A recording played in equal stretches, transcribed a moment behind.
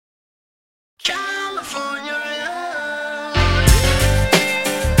California.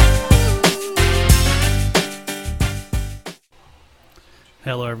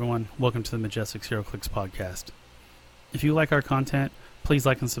 Hello everyone, welcome to the Majestic Hero Clicks podcast. If you like our content, please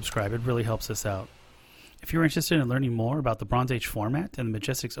like and subscribe, it really helps us out. If you're interested in learning more about the Bronze Age format and the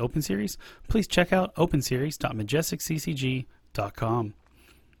Majestics Open Series, please check out openseries.majesticccg.com.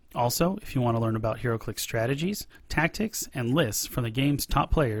 Also, if you want to learn about HeroClix strategies, tactics, and lists from the game's top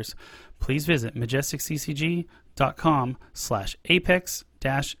players, please visit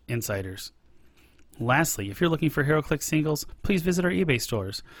majesticccg.com/apex-insiders. Lastly, if you're looking for HeroClix singles, please visit our eBay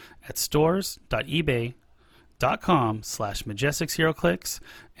stores at stores.ebay.com/MajesticsHeroClix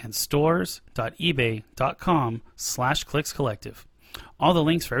and stores.ebay.com/ClicksCollective. All the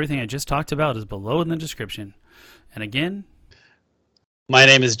links for everything I just talked about is below in the description. And again, my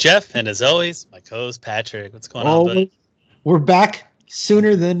name is Jeff, and as always, my co-host Patrick. What's going on, bud? We're back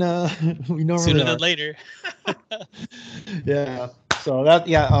sooner than we normally Sooner are. than later. Yeah. So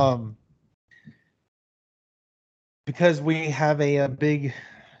because we have a big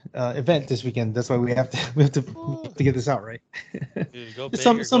event this weekend. That's why we have to get this out, right? Dude, go big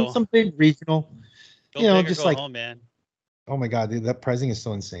some big regional. Go just go like home, man. Oh my god, dude, that pricing is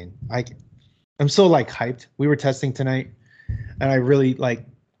so insane. I'm so hyped. We were testing tonight, and I really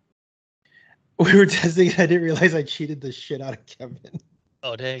we were testing. I didn't realize I cheated the shit out of Kevin.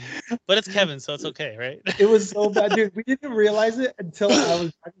 Oh dang! But it's Kevin, so it's okay, right? It was so bad, dude. We didn't realize it until I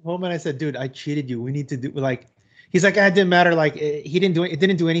was driving home, and I said, "Dude, I cheated you. We need to do He's like, it didn't matter. It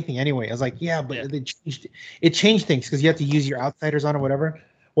didn't do anything anyway. I was like, yeah, but it changed things because you have to use your outsiders on or whatever.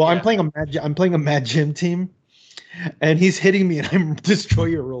 Well, yeah. I'm playing a Mad Gym team, and he's hitting me, and I'm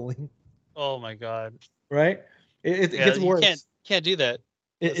destroyer rolling. Oh my god! Right? It gets worse. You can't do that.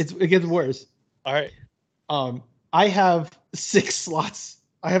 It gets worse. All right. I have 6 slots.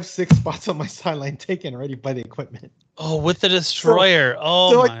 I have 6 spots on my sideline taken already by the equipment. Oh, with the destroyer.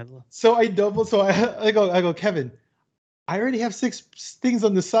 So I go, Kevin, I already have 6 things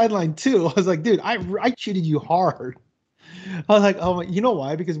on the sideline too. I was like, dude, I cheated you hard. I was like, oh, you know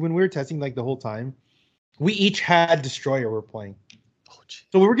why? Because when we were testing the whole time, we each had destroyer we're playing. Oh,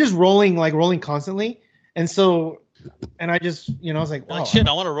 so we were just rolling constantly. And I just, I was like, wow. Shit,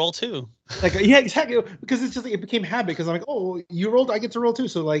 I want to roll too. Yeah, exactly. Because it's just it became habit. Because I'm like, oh, you rolled, I get to roll too.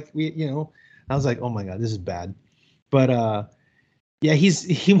 So I was like, oh my god, this is bad. But yeah,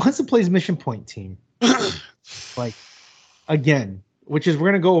 he wants to play his Mission Point team, again, which is we're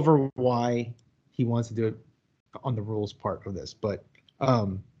gonna go over why he wants to do it on the rules part of this. But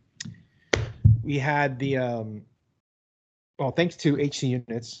we had the thanks to HC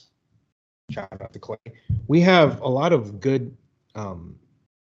Units. Shout out to Clay. We have a lot of good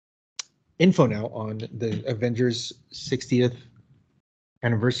info now on the Avengers 60th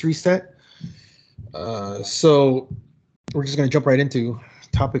anniversary set. So we're just going to jump right into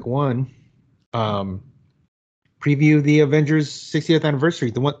topic 1. Preview the Avengers 60th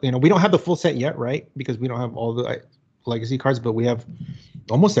anniversary. The one, we don't have the full set yet, right? Because we don't have all the legacy cards, but we have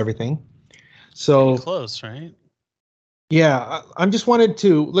almost everything. So close, right? Yeah, I'm just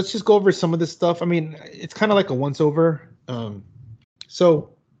let's just go over some of this stuff. I mean, it's kind of like a once over. So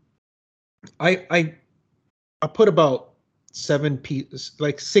I put about 7 pieces,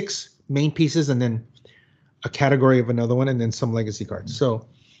 6 main pieces, and then a category of another one, and then some legacy cards. So,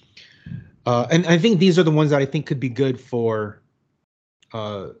 and I think these are the ones that I think could be good for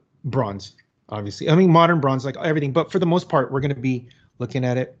bronze, obviously. I mean, modern bronze, everything. But for the most part, we're going to be looking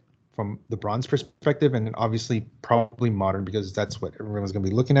at it from the bronze perspective, and then obviously probably modern, because that's what everyone's going to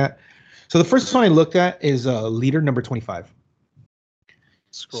be looking at. So the first one I looked at is leader number 25.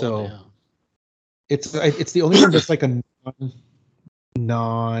 Scroll down. It's the only one that's a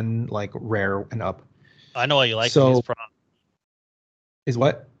non rare and up. I know why you like his prop. Is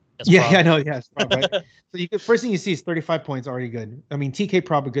what? That's yeah, prop. I know. Yeah, it's prop, right? So first thing you see is 35 points, already good. I mean, TK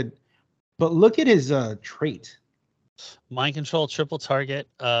prop good, but look at his trait. Mind control, triple target.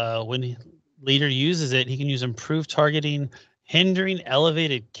 When leader uses it, he can use improved targeting, hindering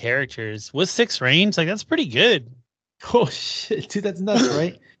elevated characters with 6 range. That's pretty good. Oh shit, dude, that's nuts,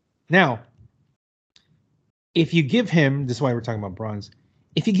 right? Now, if you give him, this is why we're talking about bronze.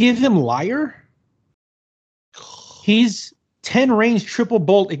 If you give him liar, he's 10 range, triple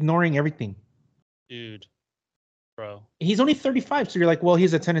bolt, ignoring everything. Dude, bro. He's only 35, so you're like, well,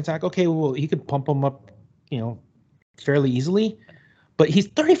 he's a 10 attack. Okay, well, he could pump him up, fairly easily, but he's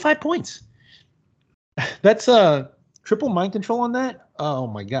 35 points. That's triple mind control on that. Oh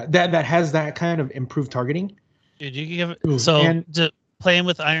my god, that has that kind of improved targeting. Dude, you can give it. To play him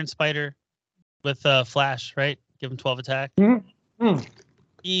with Iron Spider, with Flash, right? Give him 12 attack. Mm-hmm.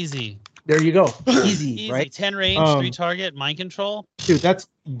 Easy. There you go. Easy, Easy. right? 10 range, 3 target, mind control. Dude, that's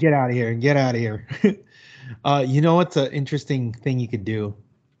get out of here. Get out of here. You know what's an interesting thing you could do?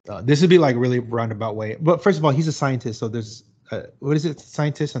 This would be like really roundabout way. But first of all, he's a scientist, so there's what is it?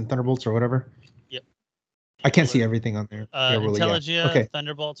 Scientist and Thunderbolts or whatever. Yep. I can't see everything on there. Intelligia, Okay.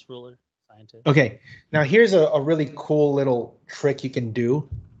 Thunderbolts, ruler, scientist. Okay. Now here's a really cool little trick you can do.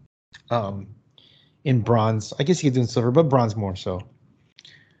 In bronze, I guess you could do in silver, but bronze more so.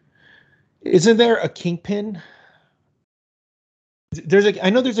 Isn't there a kingpin? I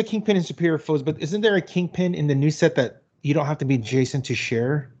know there's a kingpin in Superior Foes, but isn't there a kingpin in the new set that you don't have to be adjacent to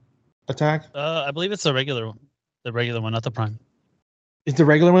share attack? I believe it's the regular one, not the prime. It's the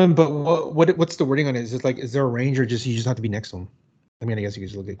regular one, but what's the wording on it? Is it like, is there a range or just you just have to be next to them? I mean, I guess you could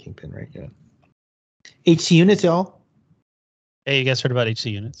just look at kingpin, right? Yeah. HC units, y'all. Hey, you guys heard about HC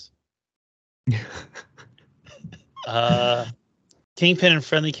units? Kingpin and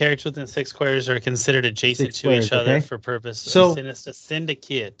friendly characters within 6 squares are considered adjacent to each other for purpose of Sinister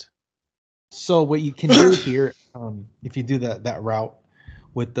Syndicate. So what you can do here, if you do that route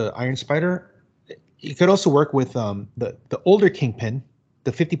with the Iron Spider, you could also work with the older Kingpin,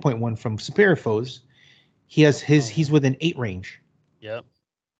 the 50.1 from Superior Foes. He's within 8 range. Yep.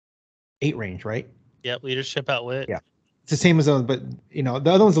 8 range, right? Yep. Leadership, outwit. Yeah. It's the same as the other, but you know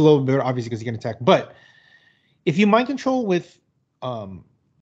the other one's a little bit obviously because you can attack. But if you mind control with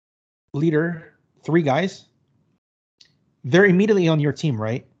leader 3 guys, they're immediately on your team,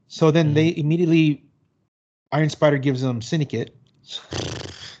 right? So then they immediately Iron Spider gives them Syndicate,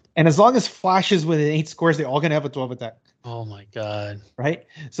 and as long as Flash is within 8 scores, they're all gonna have a 12 attack. Oh my god! Right?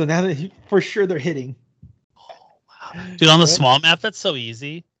 So now that for sure they're hitting. Oh wow, dude! On the small map, that's so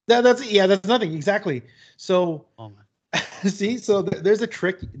easy. That's nothing exactly. So. Oh my. See, so there's a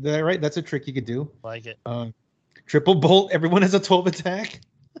trick there, right? That's a trick you could do. Like it. Triple bolt. Everyone has a 12 attack.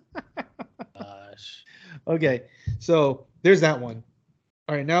 Gosh. Okay, so there's that one.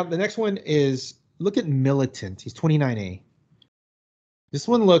 All right, now the next one is look at Militant. He's 29A. This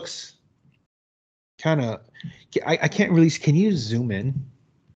one looks kind of. I can't really. Can you zoom in?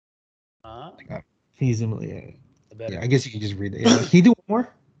 Can you zoom in? Yeah, I guess you can just read it. Yeah. Can you do one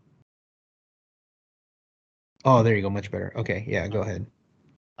more? Oh, there you go. Much better. Okay, yeah, go ahead.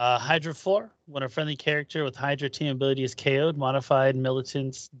 Hydra 4. When a friendly character with Hydra team ability is KO'd, modified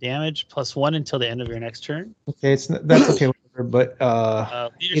militant's damage +1 until the end of your next turn. Okay, that's okay, whatever, but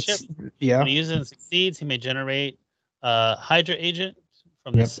leadership. Yeah. When he uses and succeeds, he may generate Hydra agent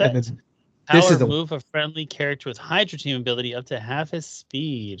from the set. Move a friendly character with Hydra team ability up to half his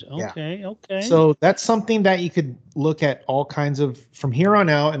speed. Okay. So that's something that you could look at all kinds of from here on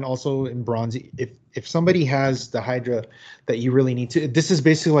out, and also in bronze. If somebody has the Hydra that you really need to, this is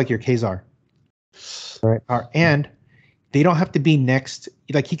basically like your Kazar, right? And they don't have to be next.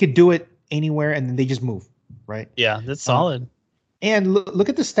 Like he could do it anywhere, and then they just move, right? Yeah, that's solid. And look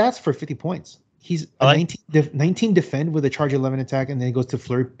at the stats for 50 points. He's 19 defend with a charge 11 attack, and then he goes to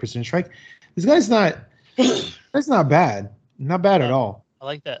flurry precision strike. This guy's not. That's not bad. Not bad at all. I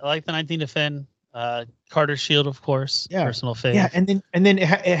like that. I like the 19 defend. Carter shield, of course. Yeah. Personal fave. Yeah, and then it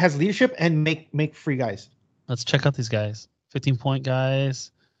has leadership and make free guys. Let's check out these guys. 15-point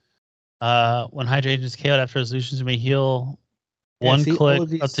guys. When Hydra agent is KO'd after resolutions, you may heal one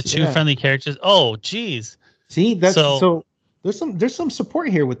click up to 2 friendly characters. Oh, geez. See, that's so there's some support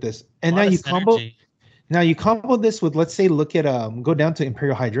here with this. And now you combo. Now you combo this with, let's say, look at go down to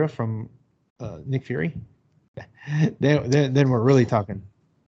Imperial Hydra from Nick Fury. Then we're really talking.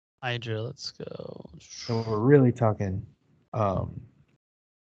 Hydra, let's go. So we're really talking.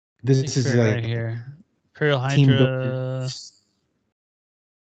 This is like right here. Imperial Hydra.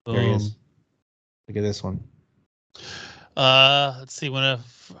 There he is. Look at this one. Let's see. When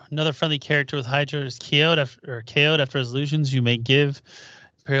another friendly character with Hydra is KO'd after resolutions, you may give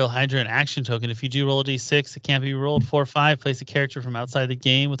Imperial Hydra an action token. If you do roll a d6, it can't be rolled 4 or 5. Place a character from outside the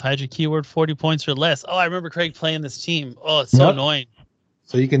game with Hydra keyword 40 points or less. Oh, I remember Craig playing this team. Oh, it's so annoying.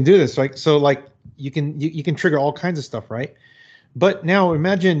 So you can do this, right? So like you can trigger all kinds of stuff, right? But now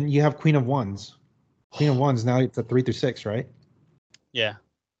imagine you have Queen of Wands. Queen of Wands, now it's a 3 through 6, right? Yeah.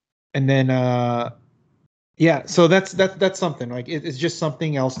 And then so that's something. Like it's just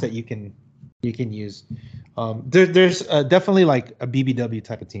something else that you can use. There's definitely like a BBW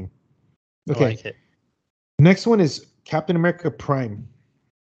type of team. Okay. I like it. Next one is Captain America Prime,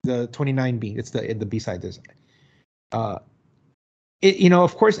 the 29B. It's the B-side design.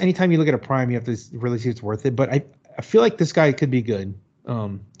 Of course, anytime you look at a Prime, you have to really see it's worth it. But I feel like this guy could be good.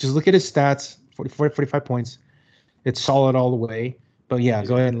 Just look at his stats, 45 points. It's solid all the way. But yeah,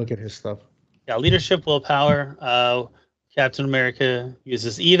 go ahead and look at his stuff. Yeah, leadership, willpower. Captain America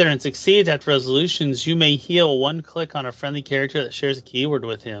uses either and succeeds at resolutions. You may heal 1 click on a friendly character that shares a keyword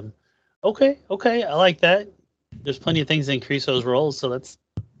with him. Okay, I like that. There's plenty of things that increase those rolls, so that's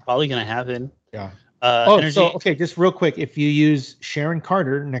probably going to happen. Yeah. Energy. So okay, just real quick, if you use Sharon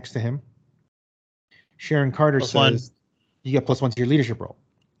Carter next to him, Sharon Carter says you get +1 to your leadership roll.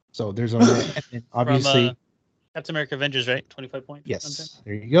 So there's obviously from, Captain America Avengers, right? 25 points. Yes.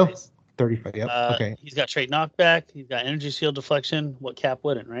 There you go. Nice. 35. Yep. Okay. He's got trait knockback. He's got energy shield deflection. What Cap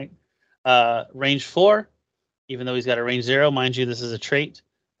wouldn't, right? Range 4, even though he's got a range 0. Mind you, this is a trait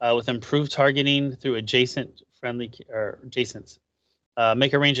with improved targeting through adjacent friendly or adjacents.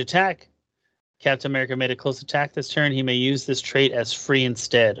 Make a range attack. Captain America made a close attack this turn. He may use this trait as free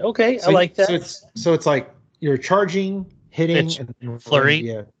instead. Okay, I like that. So it's like you're charging, hitting, Pitch, and flurry.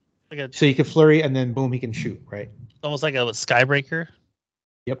 Yeah. Like So you can flurry and then boom, he can shoot, right? almost like a Skybreaker.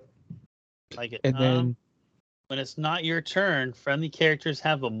 Yep. Like it. And then when it's not your turn, friendly characters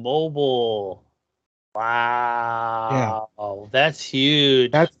have a mobile. Wow. Yeah. That's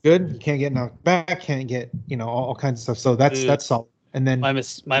huge. That's good. You can't get knocked back, can't get, all kinds of stuff. So that's solid. And then my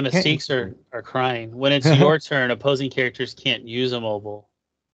mistakes are crying. When it's your turn, opposing characters can't use a mobile.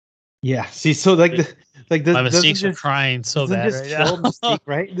 Yeah. See, so like my mistakes are crying so bad right now. Mystique,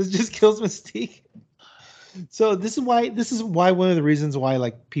 right? This just kills Mystique. So this is why one of the reasons why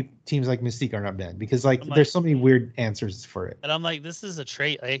like teams like Mystique are not banned, because there's so many weird answers for it. And I'm like, this is a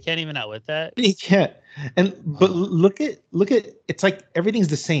trait. Like, I can't even outwit that. You can't. But look at it's like everything's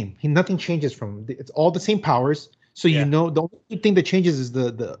the same. Nothing changes from it. It's all the same powers. So the only thing that changes is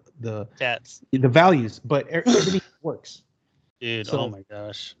the stats, the values, but everything works. Dude, oh my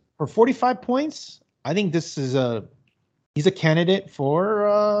gosh. For 45 points, I think this is he's a candidate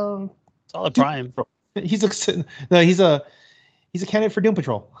for solid prime. He's a candidate for Doom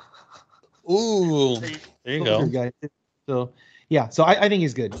Patrol. Ooh, there you go. Guy. So yeah, so I think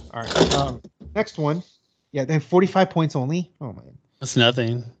he's good. All right, next one. Yeah, then 45 points only. Oh man, that's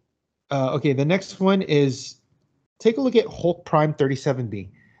nothing. Okay, the next one is take a look at Hulk Prime 37B.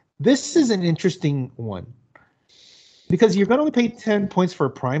 This is an interesting one because you're gonna only pay 10 points for a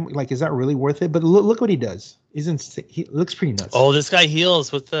Prime. Like, is that really worth it? But look what he does. He looks pretty nuts. Oh, this guy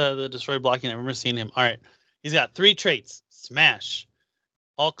heals with the destroy blocking. I remember seeing him. All right, he's got 3 traits. Smash.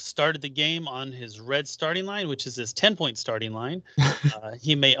 Hulk started the game on his red starting line, which is his 10-point starting line.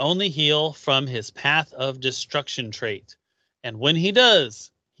 He may only heal from his Path of Destruction trait, and when he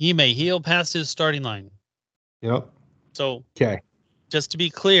does, he may heal past his starting line. Yep. So, okay. Just to be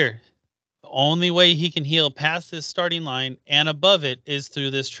clear, the only way he can heal past his starting line and above it is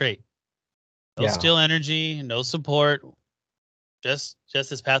through this trait. No steel energy, no support, just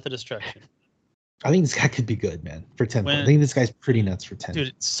his Path of Destruction. I think this guy could be good, man, for 10 points. I think this guy's pretty nuts for 10.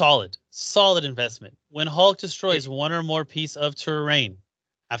 Dude, solid investment. When Hulk destroys one or more piece of terrain,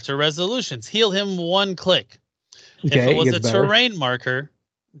 after resolutions, heal him 1 click. Okay, if it was a terrain marker,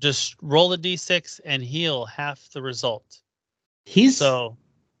 just roll a d6 and heal half the result. Yeah,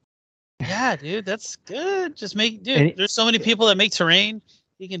 dude, that's good. Just there's so many people that make terrain.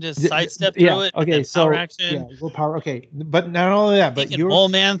 He can just sidestep through it. Okay, so power action. Yeah, willpower. Okay, but not only that, but you roll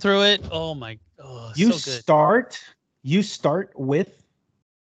man through it. Oh my, you so good. You start with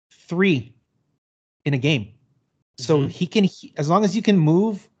 3 in a game, so he can as long as you can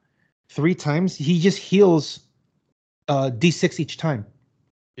move 3 times, he just heals d6 each time.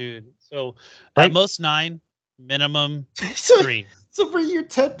 Dude, so at most 9, minimum 3. So for your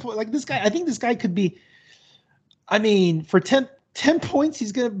 10 point, like this guy, I think this guy could be. I mean, for 10 points,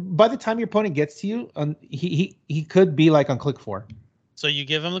 he's gonna. By the time your opponent gets to you, he could be like on click 4. So you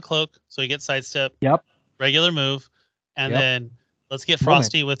give him the cloak, so he gets sidestep. Yep. Regular move, and then let's get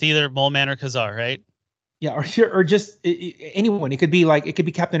Frosty with either Mole Man or Khazar, right? Yeah, or just anyone. It could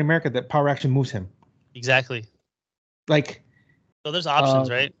be Captain America that power action moves him. Exactly. Like. So there's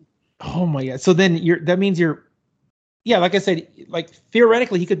options, right? Oh my god! So then that means you're. Yeah, like I said, like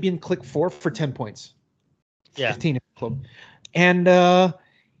theoretically, he could be in click 4 for 10 points. Yeah. 15 club. And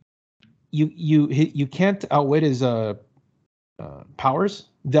you can't outwit his powers,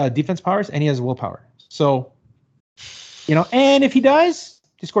 the defense powers, and he has willpower. So, and if he dies,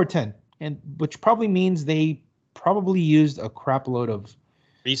 he scored 10, and which probably means they probably used a crap load of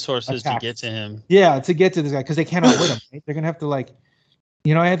resources attacks to get to him. Yeah, to get to this guy because they can't outwit him. Right? They're gonna have to I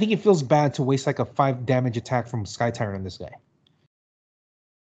think it feels bad to waste like a 5 damage attack from Sky Tyrant on this guy.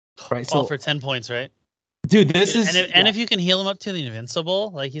 Right. All for 10 points, right? Dude, this is if you can heal him up to the invincible,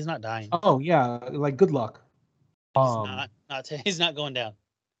 like he's not dying. Oh yeah, like good luck. He's not going down.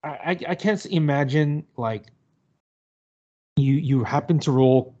 I can't imagine like you happen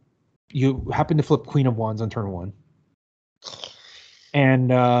to flip Queen of Wands on turn 1. and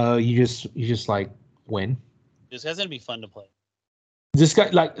you just like win. This guy's gonna be fun to play. This guy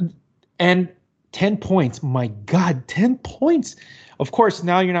like and 10 points. My God, 10 points. Of course,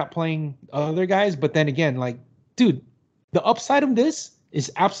 now you're not playing other guys, but then again, like, dude, the upside of this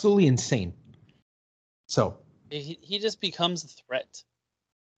is absolutely insane. So He just becomes a threat.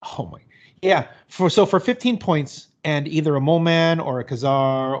 oh my, yeah. For 15 points and either a Mole Man or a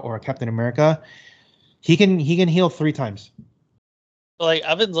Khazar or a Captain America, he can heal 3 times. Like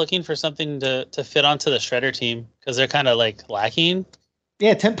I've been looking for something to fit onto the Shredder team because they're kind of like lacking.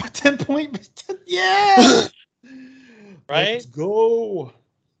 Yeah, 10 point. Yeah. Right? Let's go.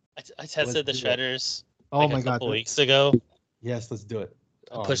 I tested the Shredders Oh like my a couple God. weeks ago. Yes, let's do it.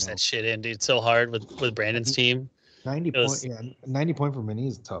 I pushed that shit in, dude, so hard with Brandon's team. 90 point for mini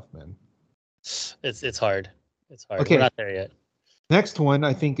is tough, man. It's hard. It's hard. Okay. We're not there yet. Next one,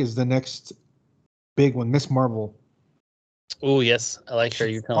 I think, is the next big one, Miss Marvel. Oh yes, I like her.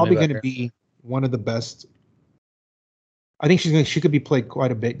 You're telling probably me about going to her. be one of the best. I think she could be played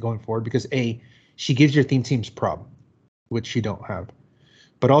quite a bit going forward because she gives your theme teams prob, which you don't have,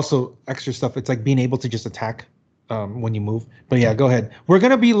 but also extra stuff. It's like being able to just attack when you move. But yeah, go ahead. We're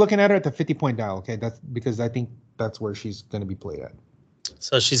going to be looking at her at the 50-point dial. Okay, that's because I think that's where she's going to be played at.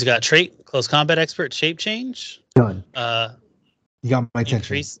 So she's got trait, close combat expert, shape change. Done. You got my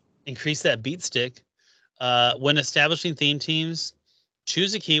attention. Increase that beat stick. When establishing theme teams,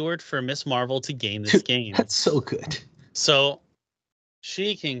 choose a keyword for Miss Marvel to gain this game. That's so good. So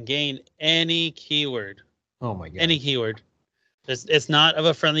she can gain any keyword. Oh my God. Any keyword. It's not of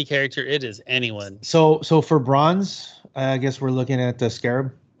a friendly character. It is anyone. So for bronze, I guess we're looking at the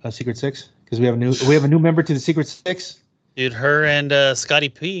Scarab, Secret Six, because we have a new member to the Secret Six. Dude, her and Scotty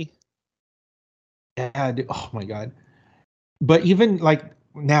P. Yeah, dude, oh my God. But even like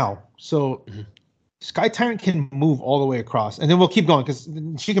now, so Sky Tyrant can move all the way across, and then we'll keep going because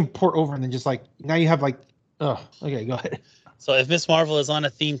she can port over, and then just like now you have like, okay, go ahead. So if Miss Marvel is on a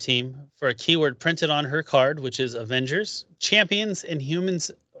theme team for a keyword printed on her card, which is Avengers, Champions, Inhumans,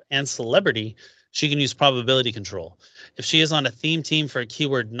 and Celebrity, she can use probability control. If she is on a theme team for a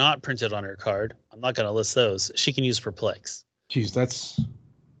keyword not printed on her card, I'm not going to list those, she can use Perplex. Jeez,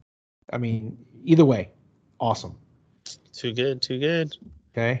 I mean, either way, awesome. Too good.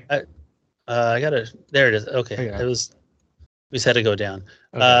 Okay. I gotta. There it is. Okay, Oh, yeah. It was. We just had to go down.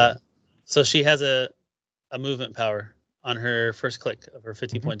 Okay. So she has a movement power on her first click of her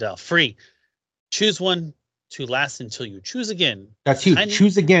 50-point dial. Free. Choose one to last until you choose again. That's huge.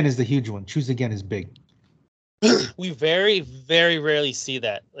 Choose again is the huge one. Choose again is big. We very, very rarely see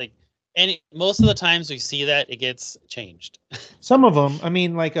that. Like most of the times we see that, it gets changed. Some of them, I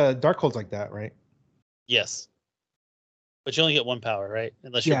mean, like Darkhold's like that, right? Yes. But you only get 1 power, right?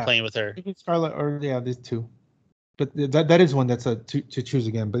 Unless you're playing with her. Scarlet, or there's 2. But that is one that's to choose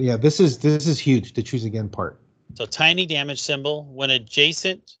again. But yeah, this is huge, the choose again part. So tiny damage symbol when an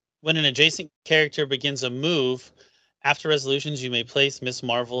adjacent character begins a move, after resolutions you may place Miss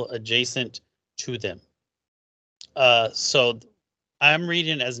Marvel adjacent to them. So I'm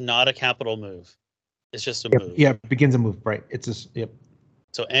reading as not a capital move. It's just a move. Yeah, begins a move, right? It's just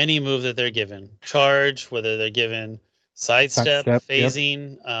So any move that they're given, charge, whether they're given sidestep,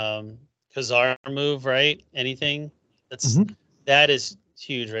 phasing, Khazar move, right? Anything that is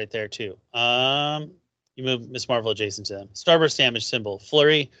huge right there too. You move Miss Marvel adjacent to them. Starburst damage symbol,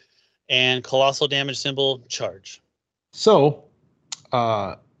 flurry, and colossal damage symbol, charge. So,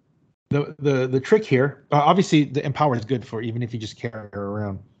 the trick here, obviously the empower is good for even if you just carry her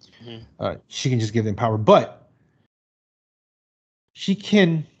around. She can just give the empower, but she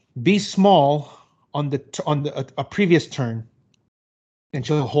can be small on a previous turn, and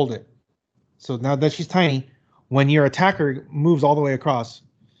she'll hold it. So now that she's tiny, when your attacker moves all the way across,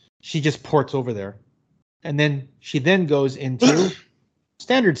 she just ports over there. And then she goes into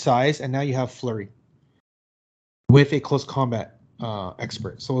standard size, and now you have flurry with a close combat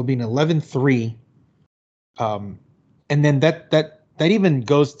expert. So it'll be an 11-3. And then that even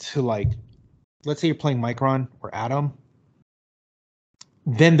goes to, like, let's say you're playing Micron or Atom.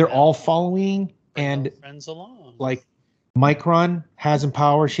 Then they're all following, and friends along. Like Micron has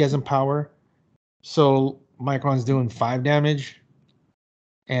empower, she has empower. So Micron's doing 5 damage,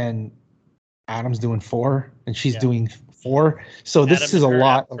 and Adam's doing 4, and she's doing 4. So this Adam is a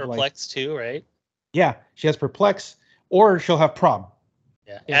lot of Perplex too, right? Yeah, she has Perplex, or she'll have Prob.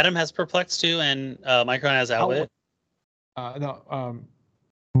 Yeah. Adam has Perplex too, and Micron has Outwit. Micron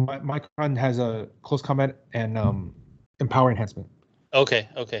has a close combat and empower enhancement. Okay,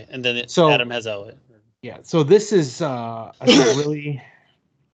 and then Adam has Outwit. Yeah, so this is I think really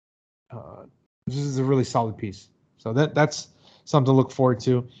this is a really solid piece. So that's something to look forward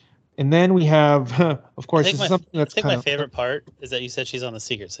to. And then we have, of course, this is something that's I think kind my of favorite part is that you said she's on the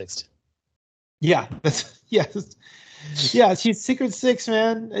Secret Six. yeah, that's yes. Yeah, she's Secret Six,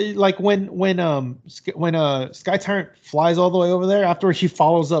 man. Like when Sky Tyrant flies all the way over there, afterwards she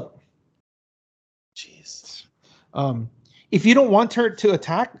follows up. Jeez. If you don't want her to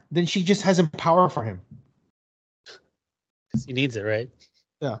attack, then she just has empower for him. Because he needs it, right?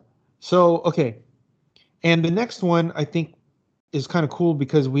 Yeah. So okay, and the next one I think is kind of cool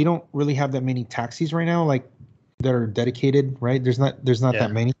because we don't really have that many taxis right now, like that are dedicated, right? There's not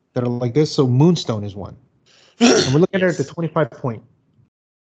that many that are like this. So Moonstone is one, and we're looking at the 25 point.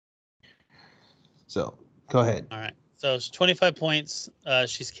 So go ahead. All right. So 25 points.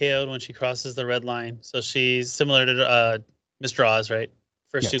 She's KO'd when she crosses the red line. So she's similar to Mr. Oz, right?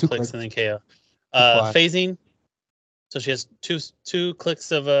 First two clicks and then KO. Phasing. So she has two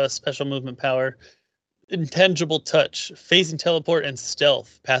clicks of special movement power. Intangible touch, phasing, teleport, and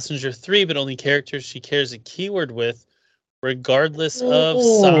stealth. Passenger 3, but only characters she carries a keyword with, regardless of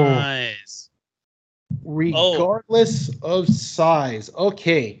size. Regardless of size.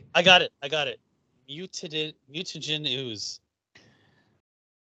 Okay. I got it. Mutagen ooze.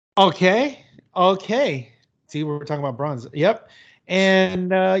 Okay. See, we're talking about bronze. Yep.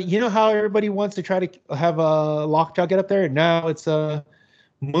 And you know how everybody wants to try to have a Lockjaw get up there? Now it's a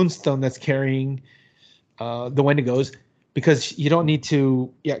Moonstone that's carrying the Wendigos, because you don't need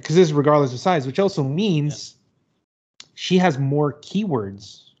to, because this is regardless of size, which also means she has more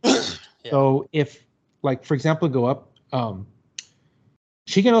keywords. So if, like, for example, go up,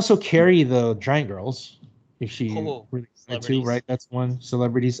 she can also carry the Giant Girls if she really wanted to, right? That's one.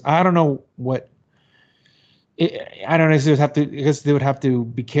 Celebrities. I don't know what. I don't know if they would have to, because they would have to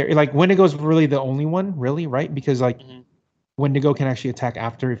be carried. Like Wendigo's really the only one, really, right? Because like Wendigo can actually attack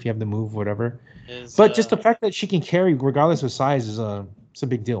after if you have the move, whatever. But just the fact that she can carry regardless of size is it's a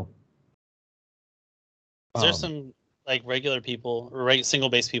big deal. Is there some like regular people or single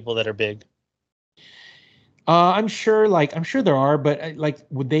base people that are big? I'm sure there are, but like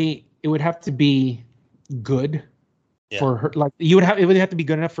it would have to be good for her. Like it would have to be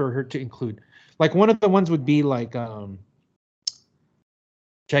good enough for her to include. Like one of the ones would be like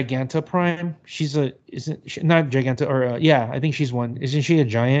Giganta Prime. Isn't she, not Giganta, or I think she's one. Isn't she a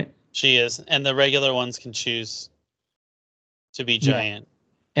giant? She is, and the regular ones can choose to be giant.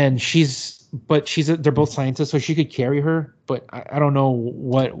 Yeah. And they're both scientists, so she could carry her. But I don't know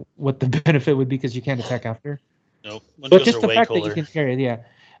what the benefit would be, because you can't attack after. Nope. But just the fact that you can carry it,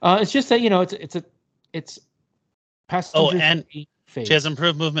 it's just that it's passenger. And phase. She has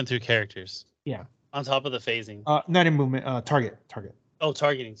improved movement through characters. Yeah. On top of the phasing. Not in movement. Target. Oh,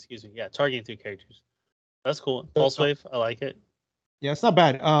 targeting. Excuse me. Yeah, targeting through characters. That's cool. Pulse wave. I like it. Yeah, it's not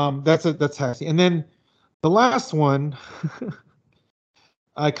bad. That's taxi. And then the last one,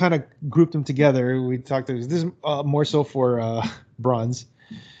 I kind of grouped them together. We talked to this is more so for bronze.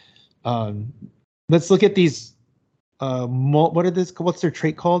 Let's look at these. What's their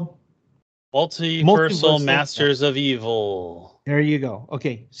trait called? Multiversal Masters of Evil. There you go.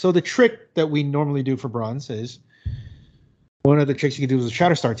 Okay, so the trick that we normally do for bronze is, one of the tricks you can do with a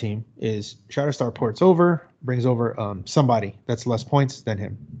Shatterstar team is Shatterstar ports over, brings over somebody that's less points than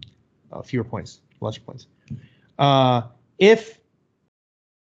him, fewer points, less points. If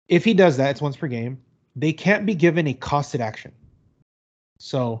he does that, it's once per game. They can't be given a costed action.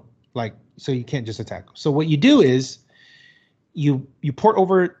 So you can't just attack. So what you do is you port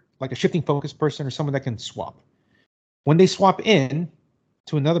over like a shifting focus person or someone that can swap. When they swap in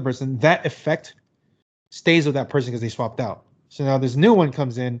to another person, that effect stays with that person because they swapped out. So now this new one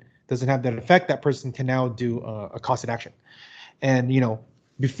comes in, doesn't have that effect. That person can now do a costed action. And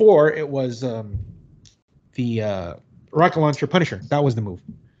before it was the rocket launcher Punisher. That was the move.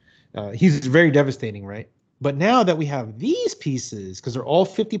 He's very devastating, right? But now that we have these pieces, because they're all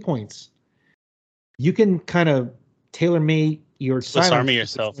 50 points, you can kind of tailor-made your disarm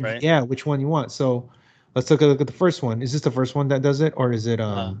yourself, right? Yeah, which one you want. So let's look at the first one. Is this the first one that does it, or is it?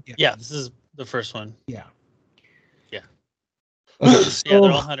 Yeah, this is the first one. Yeah. Okay, so they're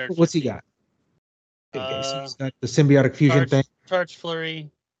all 100. What's he got? Okay, so he's got the symbiotic fusion thing. Charge flurry,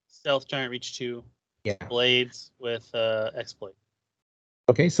 stealth, giant reach 2. Yeah. Blades with exploit.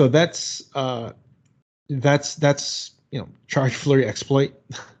 Okay, so that's charge flurry, exploit,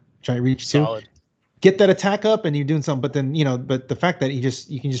 giant reach 2. Solid. Get that attack up and you're doing something, but then but the fact that you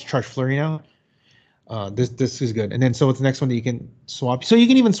can just charge flurry now, this is good. And then so what's the next one that you can swap? So you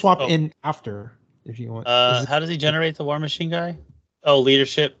can even swap in after if you want. How does he generate the War Machine guy? Oh,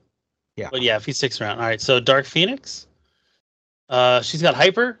 leadership. Yeah. But yeah, if he sticks around. All right. So Dark Phoenix. She's got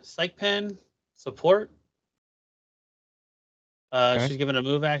hyper, psych pen, support. Okay. She's given a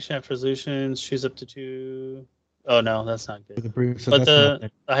move action after resolutions. She's up to 2. Oh no, that's not For good. the brief, so But that's the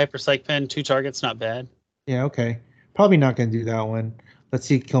nothing. hyper psych pen, 2 targets, not bad. Yeah, okay. Probably not gonna do that one. Let's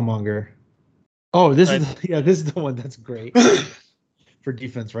see Killmonger. Oh, this is this is the one that's great for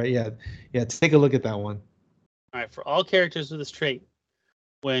defense, right? Yeah, yeah. Take a look at that one. All right, for all characters with this trait,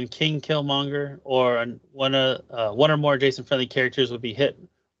 when King Killmonger or one or more adjacent friendly characters would be hit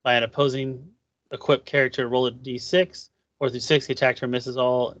by an opposing equipped character, roll a d6. 4 through 6, the attacker misses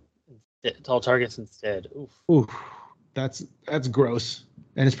all targets instead. Oof. Ooh, that's gross.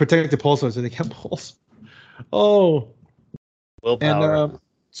 And it's protected pulse, so they can't pulse. Oh, and Willpower.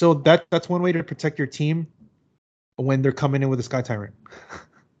 so that's one way to protect your team when they're coming in with a Sky Tyrant.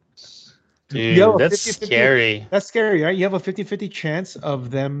 Dude, that's scary. That's scary, right? You have a 50-50 chance of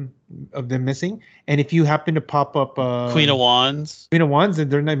them missing, and if you happen to pop up Queen of Wands,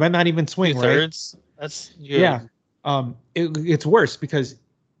 and they might not even swing, 2/3. Right? That's good. Yeah. It's worse because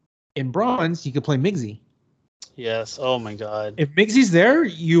in bronze you can play Migsy. Yes. Oh my God. If Migsy's there,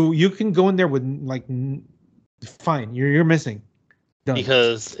 you can go in there with like fine. You're missing. Done.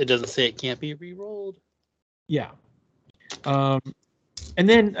 Because it doesn't say it can't be re-rolled. Yeah. And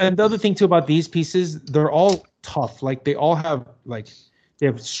then the other thing too about these pieces, they're all tough. Like they all have they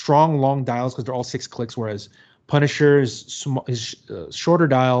have strong long dials because they're all 6 clicks, whereas Punisher is shorter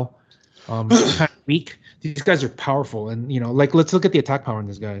dial, kind of weak. These guys are powerful, and let's look at the attack power in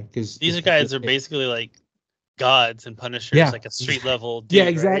this guy because these guys are basically like gods and Punishers, Yeah. like a street level. Dude, Yeah,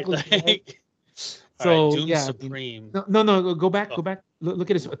 exactly. Right? Right? So So Doom yeah, Supreme. no, go back. Look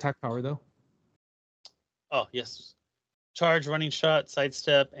at his attack power though. Oh yes. Charge, running shot,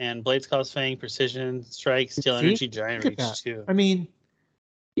 sidestep, and Blades Cause Fang, precision, strike, steal See? energy, giant Look at reach that. too. I mean,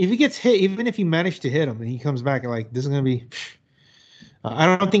 if he gets hit, even if you manage to hit him and he comes back like this is gonna be.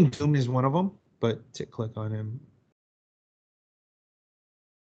 I don't think Doom is one of them, but click on him.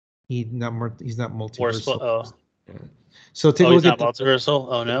 He's not multiversal. Oh. Yeah. So take a He's look not at multiversal.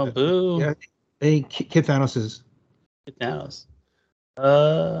 Oh no, boo. Yeah. Hey, Kid Thanos is. Thanos.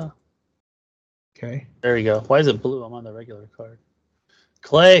 Okay. There we go. Why is it blue? I'm on the regular card.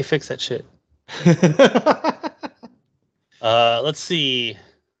 Clay, fix that shit. Let's see.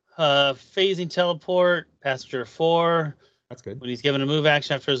 Phasing teleport, passenger 4. That's good. When he's given a move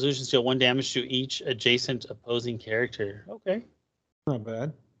action after resolution, deal 1 damage to each adjacent opposing character. Okay. Not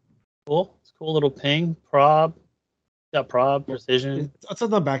bad. Cool. It's a cool little ping. Prob. Got prob, precision. It's on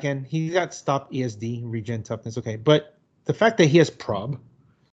the back end. He got stop ESD, regen toughness. Okay. But the fact that he has prob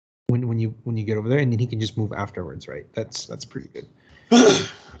when you get over there and then he can just move afterwards, right? That's pretty good. I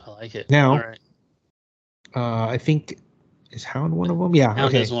like it. Now, all right. I think is Hound one of them? Yeah.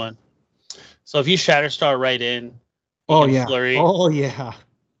 Hound okay. is one. So if you Shatterstar right in, Oh yeah. Flurry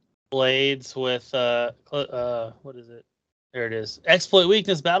Blades with what is it? There it is. Exploit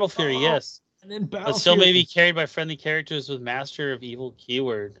weakness, Battle Fury, yes. And then But still may be carried by friendly characters with Master of Evil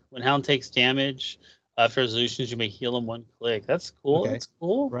keyword. When Hound takes damage after resolutions, you may heal him 1 click. That's cool. Okay. That's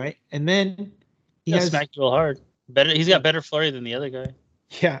cool. Right. And then He has smacked real hard. Better. He's got better flurry than the other guy.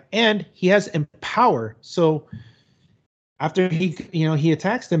 Yeah, and he has Empower. So after he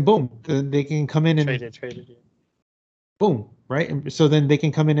attacks, then boom, they can come in and traded. Yeah. Boom, right? And so then they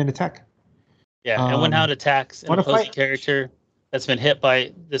can come in and attack. Yeah, and when Hound attacks an opposing fight? character that's been hit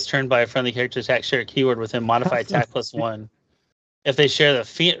by this turn by a friendly character attack, share a keyword with him, modify attack +1. If they share the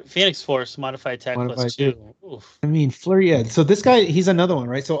Phoenix Force, modify attack +2. Oof. I mean, Flurry. Yeah. So this guy, he's another one,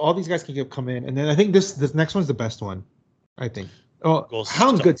 right? So all these guys can come in, and then I think this next one's the best one. I think. Oh,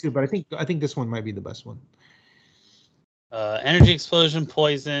 Hound's good too, but I think this one might be the best one. Energy explosion,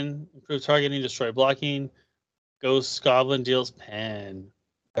 poison, improve targeting, destroy blocking. Ghost Goblin deals pen.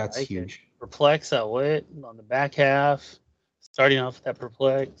 That's huge. Perplex outwit on the back half. Starting off with that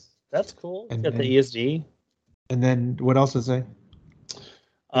perplex. That's cool. And got the ESD. And then what else is it?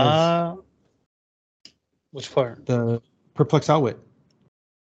 Which part? The perplex outwit.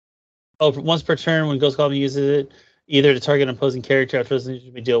 Oh, once per turn, when Ghost Goblin uses it, either to target an opposing character after resolution,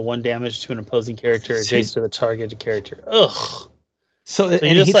 you may deal 1 damage to an opposing character adjacent to the targeted character. Ugh. So and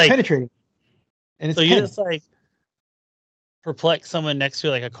he's penetrating. And it's you just like perplex someone next to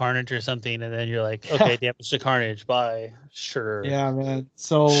like a Carnage or something, and then you're like, okay, damage to Carnage. Bye. Sure. Yeah, man.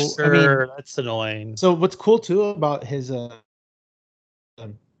 So sure, that's annoying. So what's cool too about his the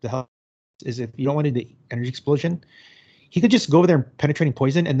health is if you don't want to do the energy explosion, he could just go over there and penetrating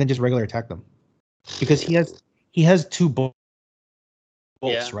poison and then just regular attack them, because he has 2 bolts,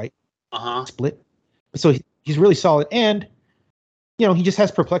 right? Split. So he's really solid, and he just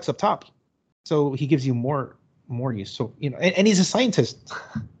has perplex up top, so he gives you more use. So and he's a scientist.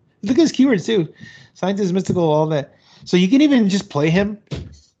 Look at his keywords too: scientist, mystical, all that. So you can even just play him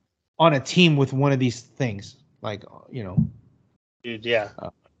on a team with one of these things, like Dude, yeah.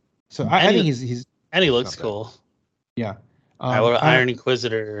 So I think he's and he looks not bad. cool. Yeah. All right, what about Iron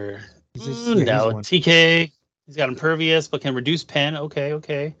Inquisitor? He's one. TK. He's got Impervious, but can reduce pen.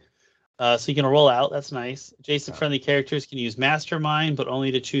 Okay. So you can roll out. That's nice. Adjacent friendly characters can use Mastermind, but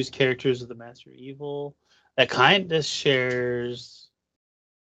only to choose characters with the Master Evil. That kind of shares.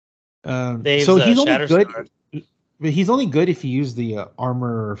 Dave's, so he's only good. Shatterstar. But he's only good if you use the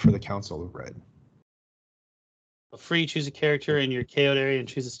armor for the Council of Red. Free, choose a character in your KO'd area and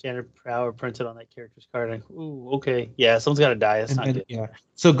choose a standard power printed on that character's card. Ooh, okay. Yeah, someone's got to die. That's not good. Yeah.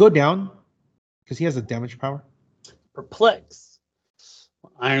 So go down because he has a damage power. Perplex.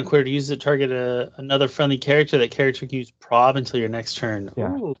 Iron Inquisitor uses it to target another friendly character. That character can use prob until your next turn.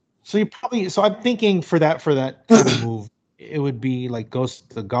 Yeah. Ooh. So I'm thinking for that move, it would be like Ghost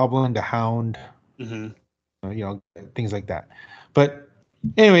the Goblin, the Hound, things like that. But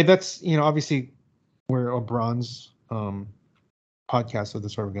anyway, that's obviously we're a bronze podcast, so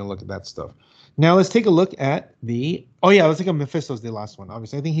that's why we're gonna look at that stuff. Now let's take a look at let's look at Mephisto's the last one.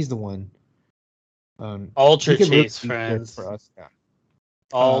 Obviously, I think he's the one. Ultra Chase, friends. For us. Yeah.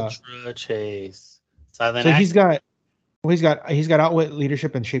 Ultra Chase. Silent so he's got Outwit,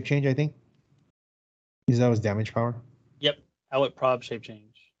 Leadership, and Shape Change, I think. That was damage power. Yep. Outwit, Prob, Shape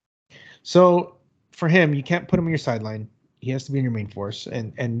Change. So for him, you can't put him on your sideline. He has to be in your main force.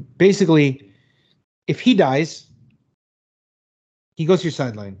 And basically, if he dies, he goes to your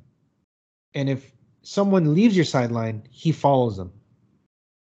sideline. And if someone leaves your sideline, he follows them.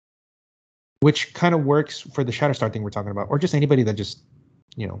 Which kind of works for the Shatterstar thing we're talking about. Or just anybody that just,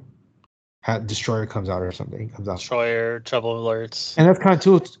 Destroyer comes out or something. Comes out. Destroyer, trouble alerts. And that's kind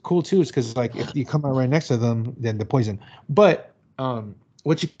of cool too, is because like if you come out right next to them, then the poison. But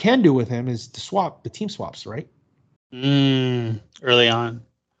what you can do with him is the team swaps, right? Early on.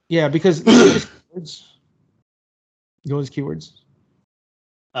 Yeah, because keywords.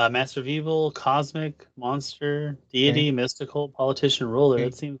 Master of Evil, Cosmic, Monster, Deity, Mystical, Politician, Ruler. Okay.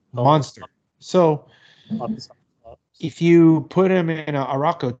 That seems Monster. So if you put him in a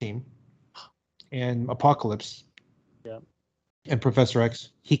Araco team and Apocalypse, and Professor X,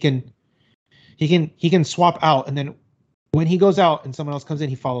 he can swap out, and then when he goes out and someone else comes in,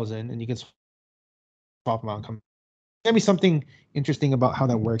 he follows in, and you can swap him out and come. Tell me something interesting about how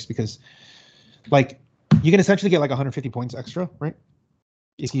that works, because like you can essentially get like 150 points extra, right?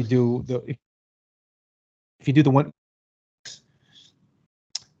 If you do the one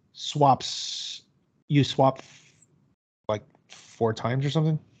swaps, you swap like 4 times or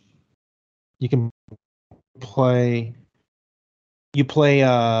something. You can play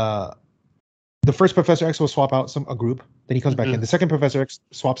the first Professor X will swap out a group, then he comes back in. The second Professor X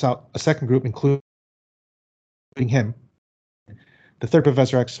swaps out a second group, including him. The third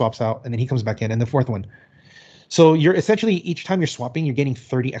Professor X swaps out, and then he comes back in, and the fourth one. So you're essentially, each time you're swapping, you're getting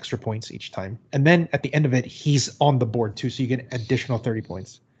 30 extra points each time. And then at the end of it, he's on the board too, so you get additional 30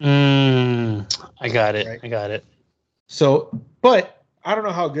 points. I got it. Right? I got it. So, but I don't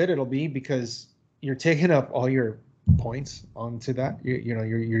know how good it'll be, because you're taking up all your points onto that. You're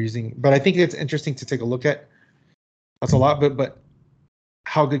using, but I think it's interesting to take a look at. That's a lot, but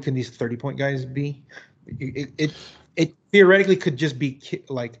how good can these 30-point guys be? It theoretically could just be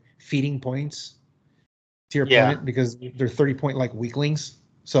like feeding points to your opponent, because they're 30-point like weaklings.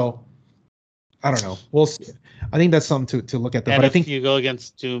 So I don't know. We'll see. I think that's something to look at. But I think you go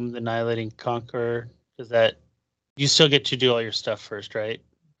against Doom, the Annihilating Conqueror, is that you still get to do all your stuff first, right?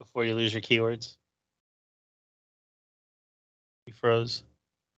 Before you lose your keywords. You froze.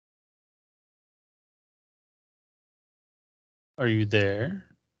 Are you there?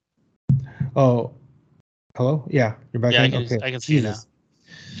 Oh, hello? Yeah, you're back in? Okay. I can see you now.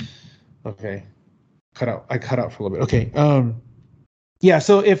 Okay. I cut out for a little bit. Okay. Yeah,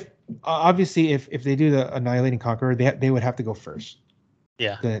 so if obviously if they do the Annihilating Conqueror, they would have to go first.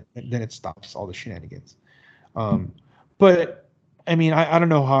 Yeah. Then it stops all the shenanigans. But I mean, I don't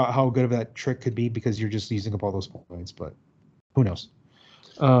know how good of that trick could be, because you're just using up all those points, but who knows?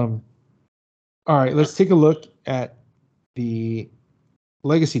 All right, let's take a look at the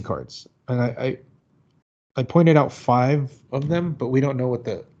legacy cards. And I pointed out 5 of them, but we don't know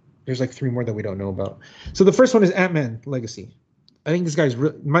there's like 3 more that we don't know about. So the first one is Ant-Man Legacy. I think this guy's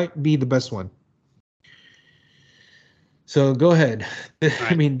might be the best one. So go ahead.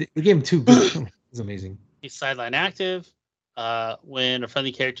 Right. I mean, they gave him 2 good. It's amazing. He's sideline active. When a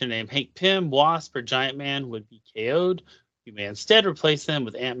friendly character named Hank Pym, Wasp, or Giant Man would be KO'd, you may instead replace them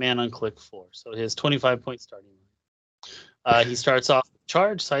with Ant-Man on click 4. So his 25-point starting line. He starts off with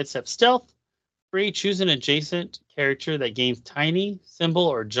Charge, Sidestep, Stealth. Free, choose an adjacent character that gains tiny symbol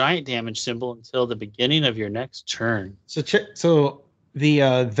or giant damage symbol until the beginning of your next turn. So the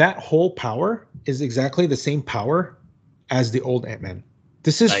that whole power is exactly the same power as the old Ant-Man.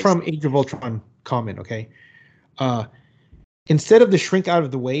 This is Nice. from Age of Ultron comment, okay? Instead of the shrink out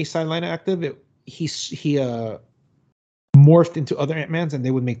of the way sideline active, he morphed into other Ant-Mans and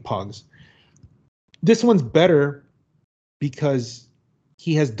they would make pogs. This one's better because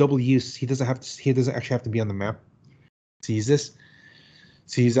he has double use. He doesn't actually have to be on the map to use this.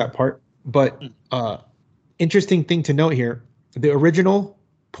 To use that part. But interesting thing to note here, the original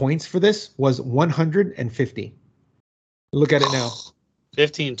points for this was 150. Look at it now.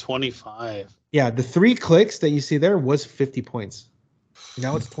 1525. Yeah, the 3 clicks that you see there was 50 points.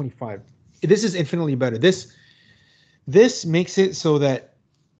 Now it's 25. This is infinitely better. This makes it so that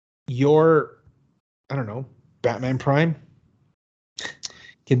your, I don't know, Batman Prime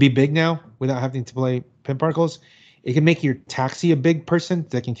can be big now without having to play pin particles. It can make your Taxi a big person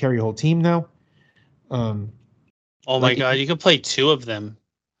that can carry your whole team now. Oh my god, you can play 2 of them,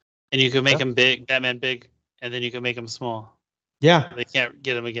 and you can make them big, Batman big, and then you can make them small. Yeah, they can't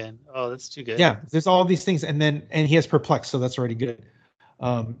get him again. Oh, that's too good. Yeah, there's all these things, and he has Perplex, so that's already good.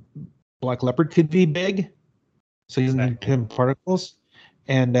 Black Leopard could be big, so he doesn't need pin particles,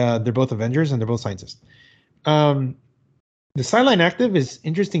 and they're both Avengers and they're both scientists. The sideline active is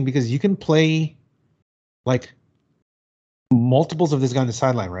interesting because you can play like multiples of this guy on the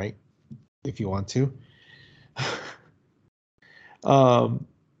sideline, right? If you want to.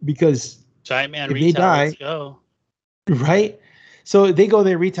 Because Giant Man if retail, they die, let's go. Right? So they go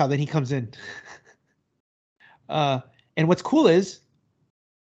there retail, then he comes in. And what's cool is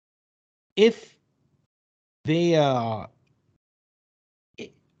if they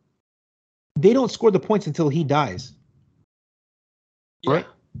don't score the points until he dies. Right?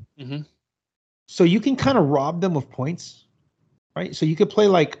 Yeah. Mm-hmm. So you can kind of rob them of points, right? So you could play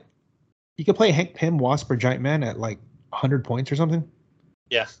Hank Pym, Wasp, or Giant Man at like 100 points or something.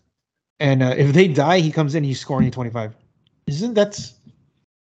 Yeah. And if they die, he comes in, he's scoring 25.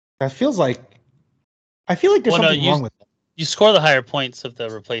 That feels like, I feel like there's something wrong with that. You score the higher points of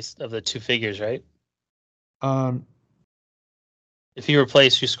the 2 figures, right? If you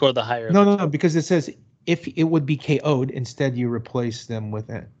replace, you score the higher. No, because it says if it would be KO'd, instead you replace them with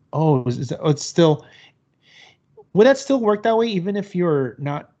it. Oh, it's still. Would that still work that way, even if you're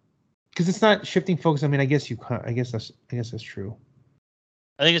not? Because it's not shifting focus. I mean, I guess that's true.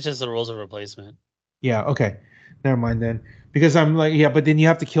 I think it's just the rules of replacement. Yeah. Okay. Never mind then. Because I'm like, yeah, but then you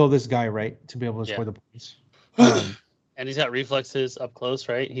have to kill this guy, right, to be able to score the points. And he's got reflexes up close,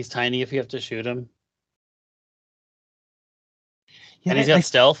 right? He's tiny if you have to shoot him. Yeah, and he's got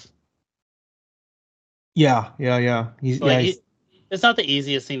stealth. Yeah. It's not the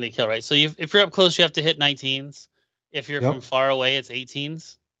easiest thing to kill, right? So if you're up close, you have to hit 19s. If you're from far away, it's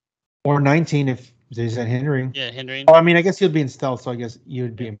 18s. Or 19 if there's a hindering. Yeah, hindering. Oh, I mean, I guess you'd be in stealth, so I guess you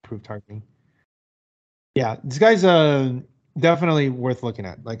would be improved targeting. Yeah, this guy's definitely worth looking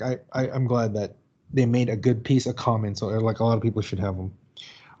at. Like, I'm glad that they made a good piece of comments, so like a lot of people should have them.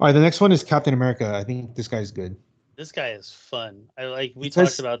 All right, the next one is Captain America. I think this guy's good. This guy is fun. We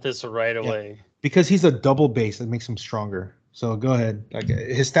talked about this right away. Because he's a double base that makes him stronger. So go ahead. Like,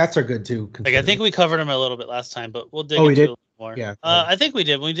 his stats are good too. Like, I think we covered him a little bit last time, but we'll dig into it a little more. Yeah. I think we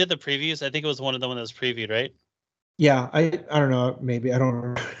did. When we did the previews, I think it was one of the one that was previewed, right? Yeah, I don't know. Maybe I don't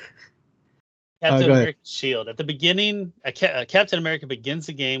remember. Captain America's shield. At the beginning, Captain America begins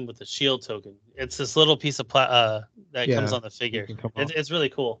the game with a shield token. It's this little piece of that comes on the figure. It's really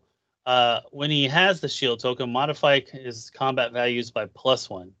cool. When he has the shield token, modify his combat values by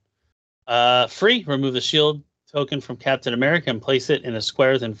 +1. Free, remove the shield token from Captain America and place it in a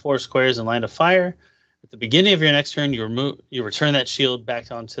square within 4 squares in line of fire. At the beginning of your next turn, you return that shield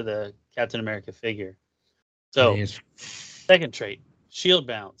back onto the Captain America figure. So, second trait, shield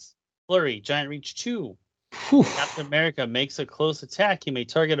bounce. Flurry, giant reach 2. Captain America makes a close attack. He may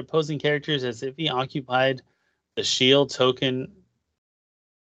target opposing characters as if he occupied the shield token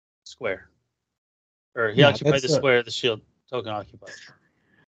square. Or he occupied the square the shield token occupied.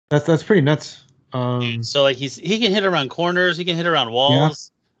 That's pretty nuts. So like he can hit around corners, he can hit around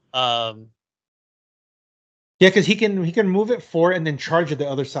walls. Yeah, because he can move it 4 and then charge at the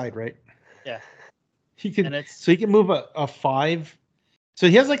other side, right? Yeah. He can move a 5. So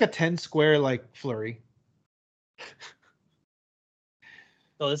he has like a 10 square like flurry.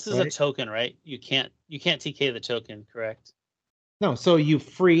 So this is a token, right? You can't TK the token, correct? No, so you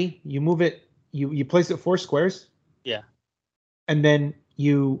move it, you place it 4 squares. Yeah. And then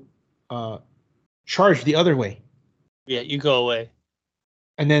you charge the other way. Yeah, you go away.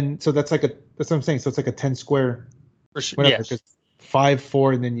 And then so that's what I'm saying. So it's like a 10 square, For sure. whatever. Yeah. Because 5,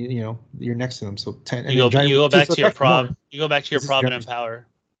 4, and then you're next to them. So 10. And You then go back to your more. You go back to your This is Provident giant. power.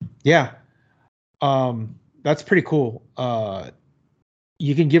 Yeah. That's pretty cool.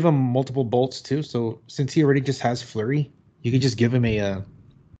 You can give him multiple bolts too. So since he already just has flurry, you can just give him a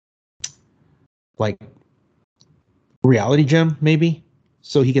like reality gem maybe.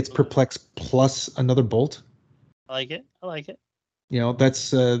 So he gets perplex plus another bolt. I like it.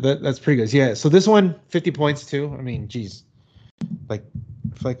 That's that's pretty good. Yeah. So this one 50 points too. I mean, geez, like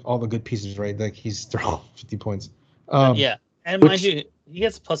I feel like all the good pieces, right? Like he's throwing 50 points. Yeah, and mind you, he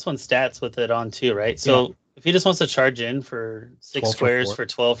gets +1 stats with it on too, right? So if he just wants to charge in for 6 squares for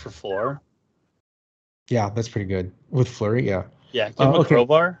 12 for 4. Yeah, that's pretty good with flurry. Yeah. Yeah, give him a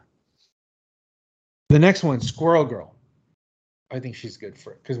crowbar. The next one, Squirrel Girl. I think she's good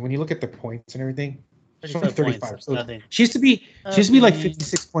for it because when you look at the points and everything, 35. So nothing. She used to be like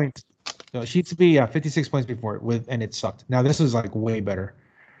 56 points. No, she used to be 56 points before it and it sucked. Now this is like way better.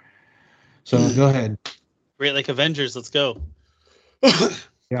 So go ahead. Great Lake Avengers, let's go.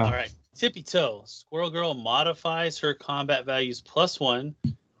 Yeah. All right. Tippy Toe. Squirrel Girl modifies her combat values +1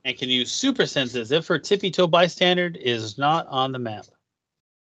 and can use super senses if her Tippy Toe bystander is not on the map.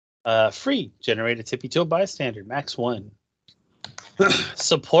 Free. Generate a Tippy Toe bystander. Max 1.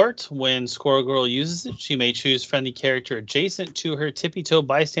 Support. When Squirrel Girl uses it, she may choose friendly character adjacent to her Tippy Toe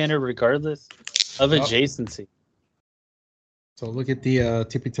bystander regardless of adjacency. So look at the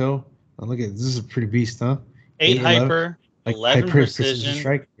Tippy Toe. Oh, look at this is a pretty beast, huh? 8 hyper, 11 precision.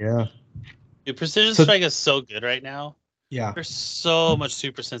 Strike. Yeah. Dude, precision strike is so good right now. Yeah. There's so much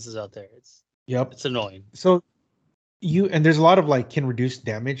super senses out there. It's annoying. So and there's a lot of like can reduce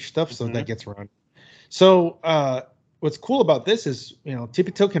damage stuff, so that gets around. So what's cool about this is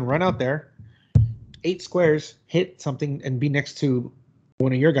Tippy Toe can run out there, 8 squares, hit something, and be next to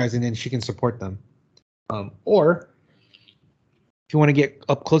one of your guys, and then she can support them. Or if you want to get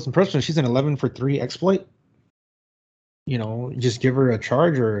up close and personal, she's an 11 for 3 exploit. Just give her a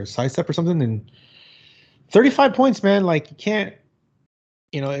charge or a sidestep or something, and 35 points, man. Like you can't,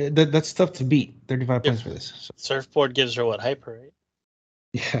 that's tough to beat. 35 points for this. So. Surfboard gives her what, hyper, right?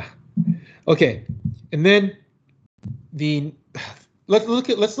 Yeah. Okay, and then let's look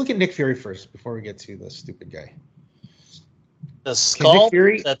at Nick Fury first before we get to the stupid guy. The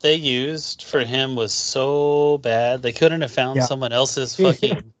sculpt that they used for him was so bad. They couldn't have found someone else's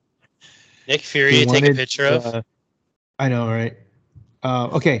fucking Nick Fury to take a picture of. I know, right?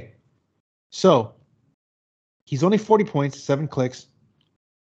 Okay, so he's only 40 points, 7 clicks,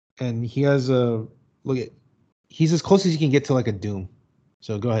 and he has he's as close as you can get to like a Doom.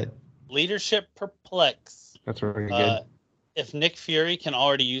 So go ahead. Leadership perplex. That's very good. If Nick Fury can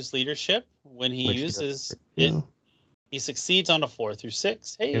already use leadership, when he uses it, he succeeds on a 4 through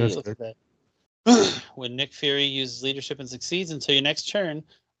 6. Hey, look at that. When Nick Fury uses leadership and succeeds until your next turn,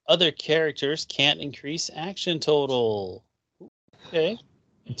 other characters can't increase action total. Okay.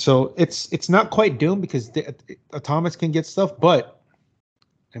 So it's not quite Doom because the autonomous can get stuff, but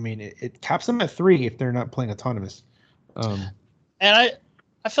I mean it caps them at 3 if they're not playing autonomous. And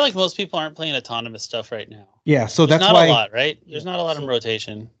I feel like most people aren't playing autonomous stuff right now. Yeah, so There's that's not why a lot, right? There's not a lot in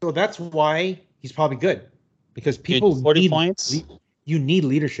rotation. So that's why he's probably good because people 40 points. You need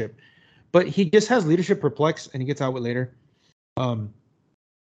leadership, but he just has leadership perplex and he gets out with later.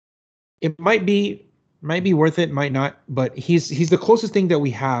 It might be worth it, might not, but he's the closest thing that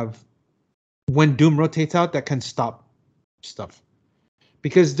we have when Doom rotates out that can stop stuff.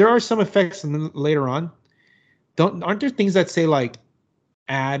 Because there are some effects later on. Aren't there things that say like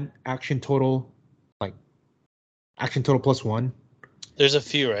add action total, like action total +1? There's a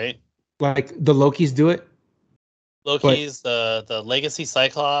few, right? Like the Lokis do it. Loki's, the Legacy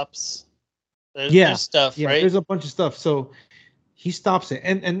Cyclops. There's stuff, right? There's a bunch of stuff. So he stops it,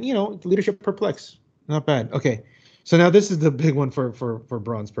 and leadership perplex, not bad. Okay, so now this is the big one for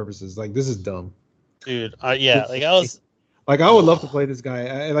bronze purposes. Like this is dumb, dude. Yeah, like I was. Like I would love to play this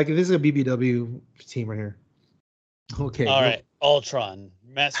guy. Like this is a BBW team right here. Okay. All right, Ultron,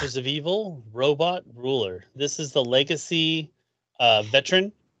 Masters of Evil, Robot Ruler. This is the Legacy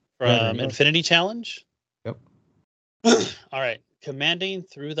veteran from Infinity Challenge. Yep. All right, commanding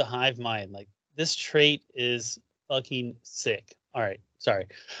through the hive mind. Like this trait is fucking sick. All right, sorry.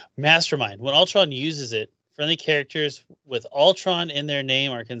 Mastermind. When Ultron uses it, friendly characters with Ultron in their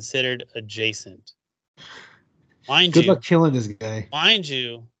name are considered adjacent. Good luck killing this guy. Mind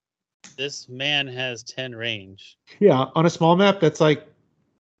you, this man has 10 range. Yeah, on a small map, that's like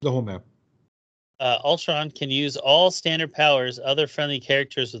the whole map. Ultron can use all standard powers other friendly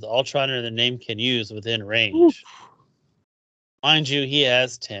characters with Ultron in their name can use within range. Mind you, he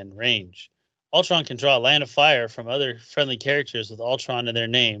has 10 range. Ultron can draw a line of fire from other friendly characters with Ultron in their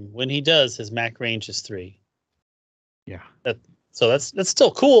name. When he does, his max range is 3. Yeah. So that's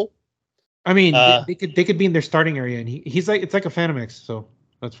still cool. I mean, they could be in their starting area, and he's like, it's like a Phantom X, so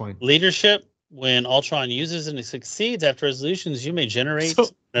that's fine. Leadership. When Ultron uses and succeeds after resolutions, you may generate an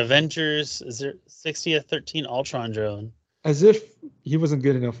Avengers 60th 13 Ultron drone. As if he wasn't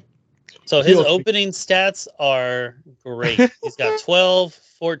good enough. So his opening stats are great. He's got 12,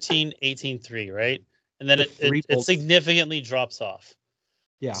 14, 18, 3, right? And then it significantly drops off.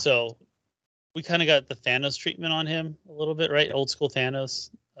 Yeah. So we kind of got the Thanos treatment on him a little bit, right? Old school Thanos.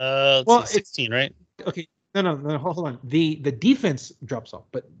 16, right? Okay. No, hold on. The defense drops off,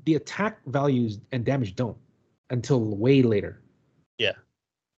 but the attack values and damage don't until way later. Yeah.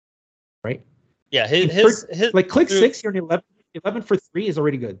 Right? Yeah. His like click 6, you're an 11 for 3 is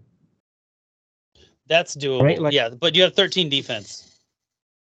already good. That's doable. Right? Like, yeah, but you have 13 defense.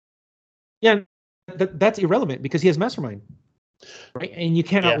 Yeah, that's irrelevant because he has Mastermind. Right? And you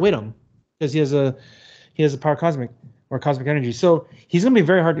can't outwit him because he has a power cosmic or cosmic energy. So he's gonna be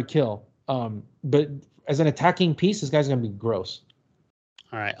very hard to kill. But as an attacking piece, this guy's gonna be gross.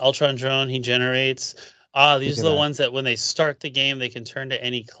 All right, Ultron drone he generates. These are the ones that when they start the game, they can turn to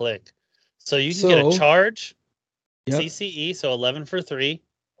any click. So you can get a charge, CCE, so 11 for 3.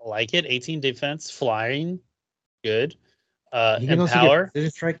 Like it, 18 defense, flying, good. You can also power. Get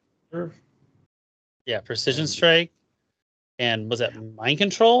precision strike. Yeah, precision strike. And was that mind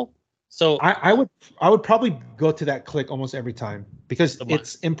control? So I would probably go to that click almost every time because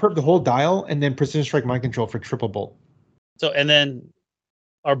it's imperv the whole dial and then precision strike mind control for triple bolt. So and then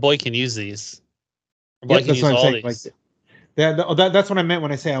our boy can use these. Our boy can use all these. Like, that's what I meant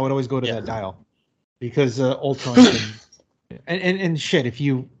when I say I would always go to that dial because Ultron can, and shit, if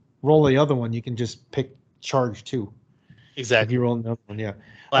you roll the other one, you can just pick charge too. Exactly. If you roll another one, yeah.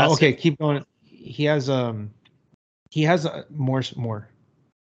 Okay, keep going. He has more.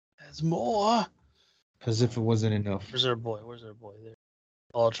 Has more. As if it wasn't enough. Where's our boy? There.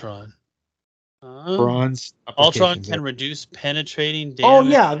 Ultron. Bronze. Ultron can reduce penetrating damage. Oh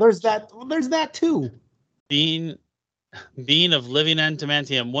yeah, there's that too. Being of living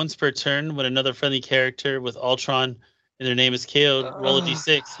adamantium once per turn when another friendly character with Ultron and their name is KO'd, roll a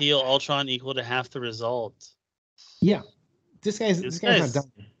d6, heal Ultron equal to half the result. Yeah. This guy's not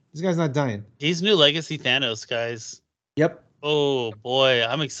dying. This guy's not dying. He's new legacy Thanos, guys. Yep. Oh boy,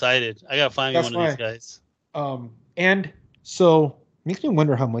 I'm excited. I gotta find me one of these guys. And so makes me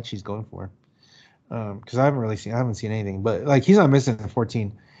wonder how much he's going for. Because I haven't seen anything, but like he's not missing the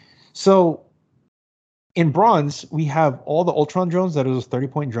 14. So in bronze, we have all the Ultron drones that are those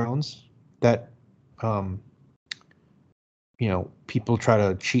 30-point drones that people try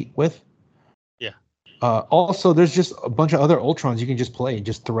to cheat with. Yeah. Also, there's just a bunch of other Ultrons you can just play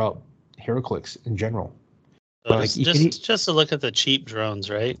just throughout HeroClix in general. Just to look at the cheap drones,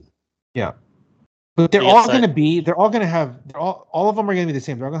 right? Yeah. But all of them are going to be the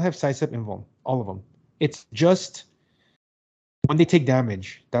same. They're all going to have Sidestep Invuln. All of them. It's just when they take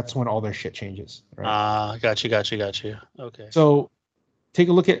damage, that's when all their shit changes. Right? Got you. Okay. So take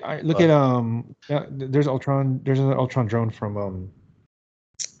a look at there's Ultron. There's an Ultron drone from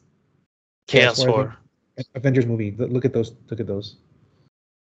Chaos War Avengers movie. Look at those.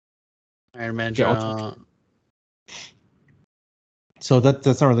 Iron Man drone. So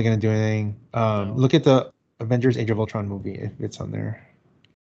that's not really going to do anything. No. Look at the Avengers Age of Ultron movie if it's on there.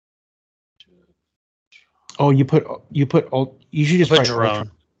 Oh, you should just put drone.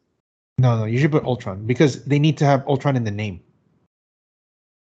 Ultron. No, you should put Ultron because they need to have Ultron in the name.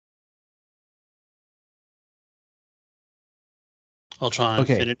 Ultron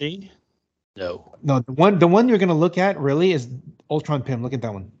Infinity? No. No, the one you're going to look at really is Ultron Pym. Look at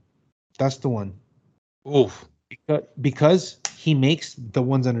that one. That's the one. Oof. Because he makes the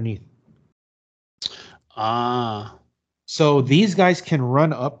ones underneath. So these guys can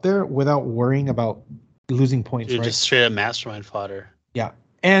run up there without worrying about losing points. Right? Just straight up mastermind fodder. Yeah,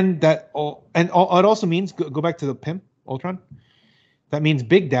 and it also means go back to the Pimp Ultron. That means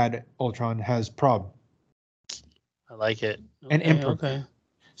Big Dad Ultron has prob. I like it. And Emperor. Okay.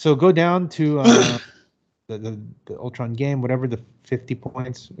 So go down to the Ultron game, whatever the 50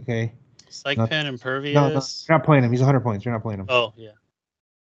 points. Okay. Psych Pen Impervious. No, you're not playing him. He's 100 points. You're not playing him. Oh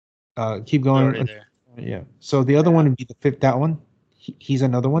yeah. Keep going. Yeah. So the other one would be the fifth. That one. He's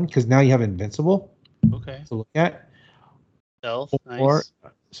another one because now you have Invincible. Okay. To look at. Stealth. Nice.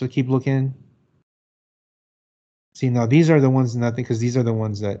 So keep looking. See now these are the ones nothing because these are the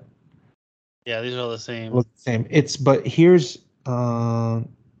ones that. Yeah, these are all the same. Look the same. But here's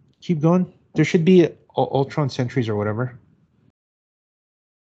keep going. There should be Ultron Sentries or whatever.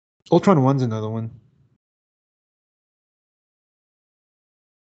 Ultron 1's another one.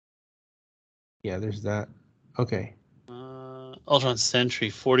 Yeah, there's that. Okay. Ultron Sentry,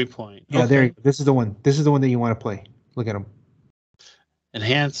 40 point. Yeah, Okay. there. This is the one. This is the one that you want to play. Look at him.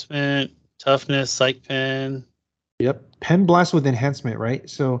 Enhancement, toughness, psych pen. Yep. Pen blast with enhancement, right?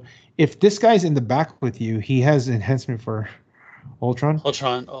 So if this guy's in the back with you, he has enhancement for Ultron.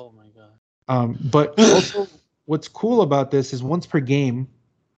 Ultron. Oh my god. But also, what's cool about this is once per game,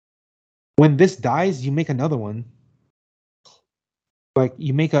 when this dies, you make another one. Like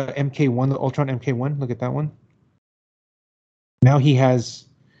you make a MK1, the Ultron MK1. Look at that one. Now he has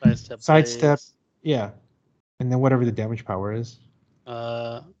sidestep. Yeah, and then whatever the damage power is.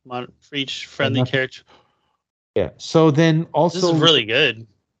 For each friendly character. Yeah. So then also this is really good.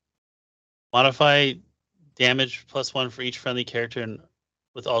 Modify damage +1 for each friendly character and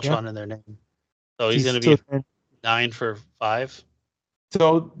with Ultron in their name. So he's going to be 9 for 5.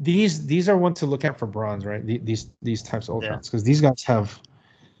 So these are ones to look at for bronze, right? These types of Ultrons, because these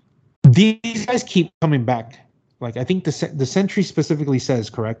guys keep coming back. Like I think the Sentry specifically says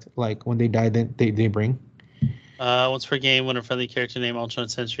correct. Like when they die, then they bring. Once per game, when a friendly character named Ultron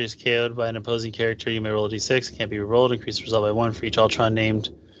Sentry is KO'd by an opposing character, you may roll a d6. It can't be rolled. Increase the result by 1 for each Ultron named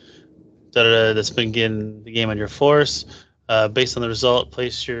that's been in the game on your force. Based on the result,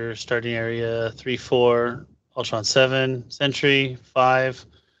 place your starting area 3, 4, Ultron 7, Sentry 5,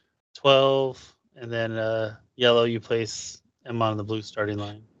 12, and then yellow you place M on the blue starting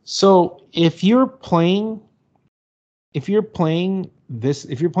line. So if you're playing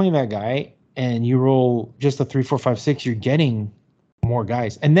that guy and you roll just a 3, 4, 5, 6, you're getting more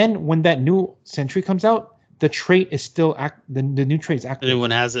guys. And then when that new Sentry comes out, the trait is still the new trait's active. The new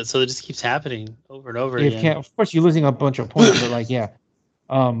one has it, so it just keeps happening over and over again. Of course, you're losing a bunch of points, but like yeah.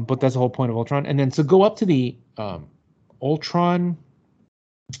 But that's the whole point of Ultron. And then to go up to the Ultron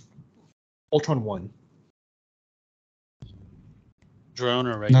 1. Drone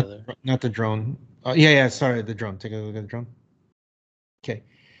or regular? Not the drone. Yeah, sorry, the drone. Take a look at the drone. Okay.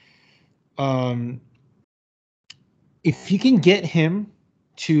 If you can get him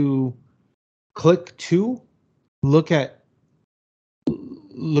to click 2, look at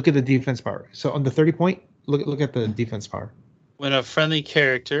the defense power. So on the 30 point, look at the defense power. When a friendly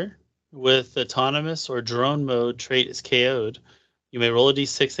character with autonomous or drone mode trait is KO'd, you may roll a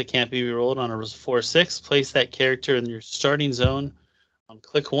d6 that can't be rerolled on a 4-6. Place that character in your starting zone on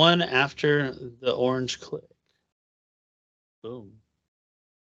click 1 after the orange click. Boom.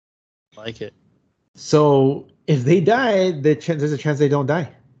 Like it. So if they die, there's a chance they don't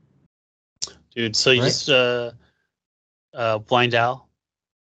die. Dude, so you just blind owl.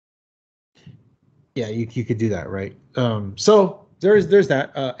 Yeah, you could do that, right? So there's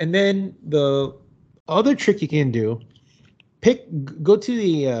that, and then the other trick you can do, go to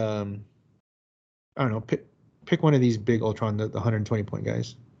the I don't know, pick one of these big Ultron, the 120 point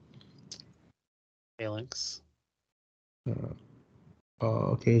guys. Phalanx.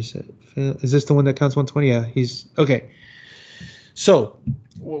 Okay. So is this the one that counts 120? Yeah, he's okay. So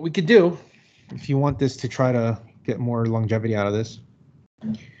what we could do, if you want this to try to get more longevity out of this,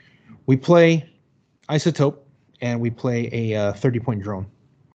 we play Isotope and we play a 30-point drone.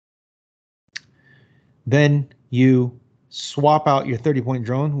 Then you swap out your 30-point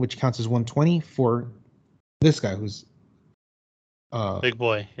drone, which counts as 120, for this guy who's big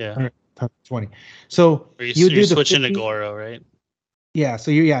boy, yeah. 20. So you're switching to Goro, right? Yeah.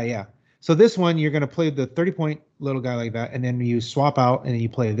 So yeah. So this one you're gonna play the 30-point little guy like that, and then you swap out and then you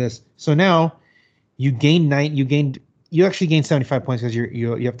play this. So now you gain 9. You actually gain 75 points because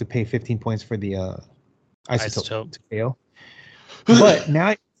you have to pay 15 points for the Isotope to fail. But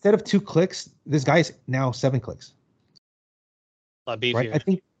now instead of 2 clicks, this guy's now 7 clicks. A lot beefier.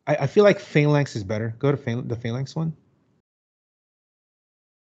 Right? I feel like Phalanx is better. Go to the Phalanx one.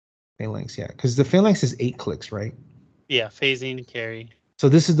 Phalanx, yeah, because the Phalanx is 8 clicks, right? Yeah, phasing, carry. So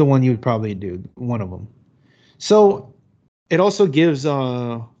this is the one you would probably do, one of them. So it also gives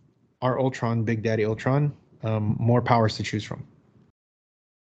our Ultron, Big Daddy Ultron, more powers to choose from.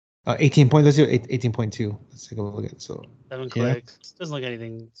 18 point. Let's do 18.2. Let's take a look at it. So 7 clicks. Doesn't look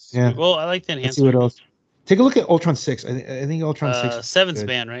anything. Yeah. Well, I like the enhancement. Let's see what else. Take a look at Ultron 6. I think Ultron 6. 7's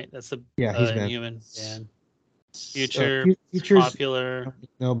banned, right? That's the he's banned. Inhuman ban. Future's popular.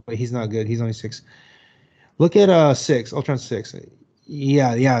 No, but he's not good. He's only 6. Look at 6, Ultron 6. Yeah.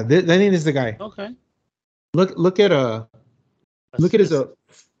 I think this is the guy. Okay. Look at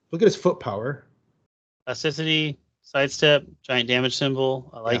his foot power. Plasticity, sidestep, giant damage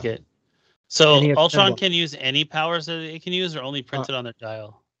symbol. I like it. So Ultron can use any powers that it can use, or only printed on their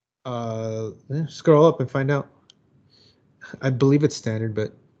dial. Scroll up and find out. I believe it's standard,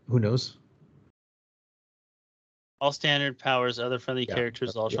 but who knows? All standard powers, other friendly Yeah.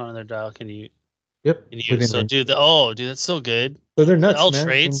 characters, Ultron on their dial can you Yep. use. So, dude, that's so good. So they're The nuts, L man.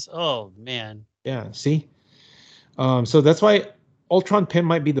 traits. Oh man. Yeah. See. So that's why Ultron Pin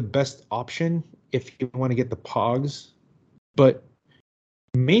might be the best option if you want to get the Pogs, but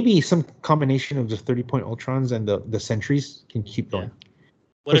maybe some combination of the 30-point Ultrons and the Sentries can keep going. Yeah.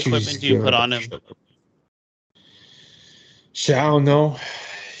 What equipment do you put on him? Shit, I don't know.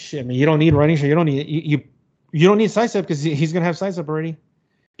 Shit, I mean, you don't need running. You don't need you don't need sidestep because he's gonna have sidestep already.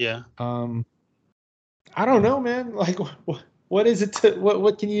 Yeah. I don't know, man. Like, what is it?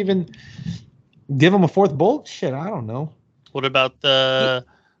 What can you even give him a fourth bolt? Shit, I don't know. What about the?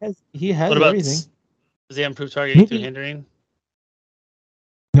 He has what about, everything. Does he have improved targeting through hindering?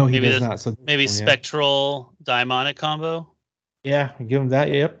 No, he does not. So maybe spectral daimonic combo. Yeah, give him that.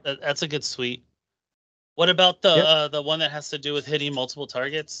 Yep. That's a good suite. What about the one that has to do with hitting multiple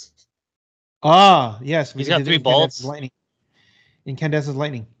targets? Ah, yes. He's got 3 bolts. Lightning. Incandescent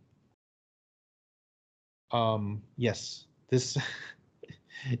lightning. Yes. This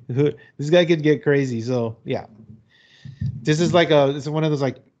guy could get crazy. So yeah, this is like it's one of those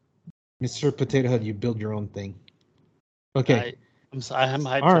like Mr. Potato Head. You build your own thing. Okay. I'm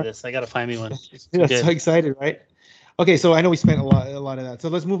hyped for this. I gotta find me one. Yeah, so excited, right? Okay, so I know we spent a lot of that. So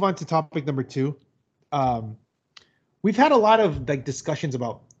let's move on to topic number 2. We've had a lot of like discussions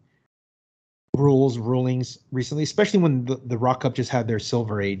about rulings recently, especially when the Rock Cup just had their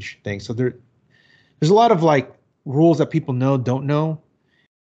Silver Age thing. So there's a lot of like rules that people don't know,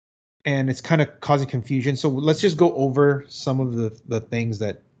 and it's kind of causing confusion. So let's just go over some of the things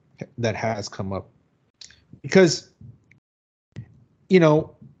that has come up, because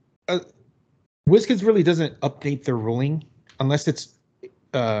WizKids really doesn't update their ruling unless it's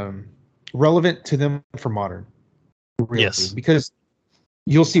relevant to them for Modern. Really, yes. Because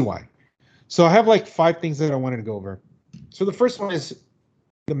you'll see why. So I have like 5 things that I wanted to go over. So the first one is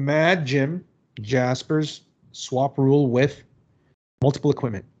the Mad Jim Jasper's swap rule with multiple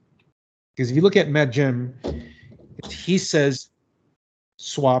equipment. Because if you look at Mad Jim, he says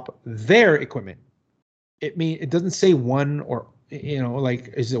swap their equipment. It doesn't say one or like,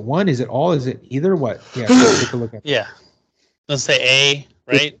 is it one? Is it all? Is it either? What? Yeah, take a look at it. Yeah. Let's say A,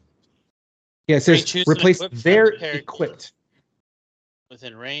 right? Yeah, it says replace their equipped.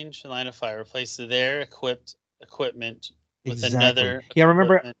 Within range, line of fire. Replace their equipment with another. Yeah,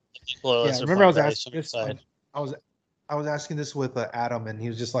 remember. Remember, I was asking this. I was asking this with Adam, and he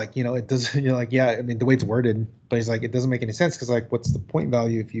was just like, it doesn't. You're like, yeah, I mean, the way it's worded, but he's like, it doesn't make any sense because like, what's the point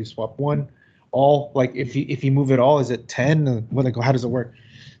value if you swap one? All like if you move it all, is it 10? How does it work?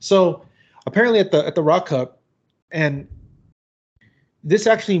 So apparently at the Rock Cup, and this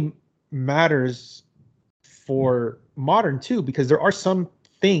actually matters for Modern too, because there are some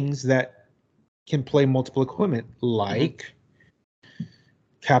things that can play multiple equipment, like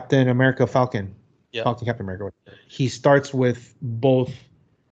Captain America Falcon. Yeah. Falcon Captain America. He starts with both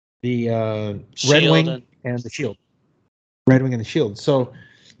the Red Wing and the Shield. Red Wing and the Shield. So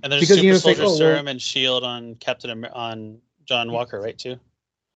and there's Super Soldier Serum and Shield on on John Walker, right, too?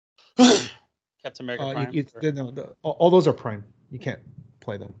 Captain America Prime. All those are Prime. You can't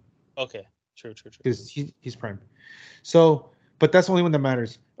play them. Okay. True. Because he's Prime. So, but that's the only one that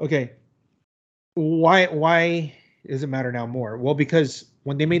matters. Okay. Why does it matter now more? Well, because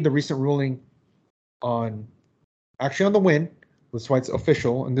when they made the recent ruling on the win, that's why it's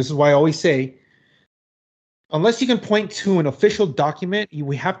official, and this is why I always say, unless you can point to an official document,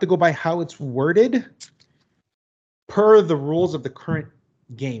 we have to go by how it's worded per the rules of the current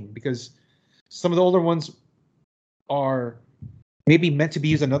game, because some of the older ones are maybe meant to be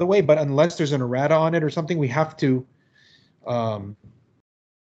used another way, but unless there's an errata on it or something, we have to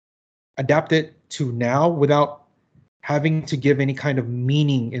adapt it to now without having to give any kind of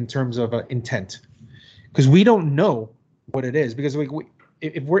meaning in terms of intent, because we don't know what it is, because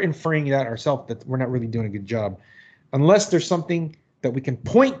if we're inferring that ourselves, that we're not really doing a good job, unless there's something that we can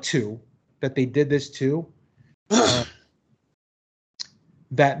point to that they did this to,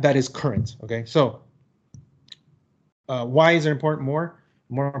 that is current. Okay, so why is it important? More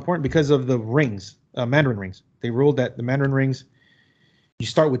important because of the rings, Mandarin rings. They ruled that the Mandarin rings, you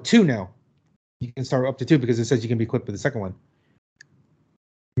start with 2 now. You can start up to 2 because it says you can be equipped with the second one.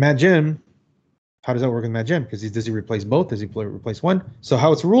 Mad Jim, how does that work with Mad Jim? Because does he replace both? Does he replace one? So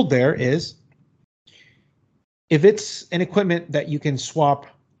how it's ruled there is, if it's an equipment that you can swap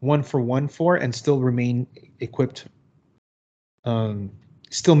 1 for 1 for and still remain equipped,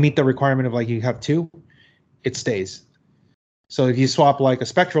 still meet the requirement of like you have 2, it stays. So if you swap like a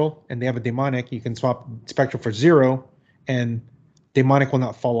Spectral and they have a Demonic, you can swap Spectral for 0 and demonic will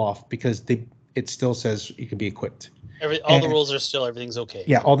not fall off because it still says you can be equipped. All the rules are still, everything's okay.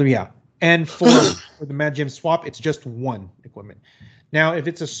 Yeah. And for the Mad Gem swap, it's just one equipment. Now, if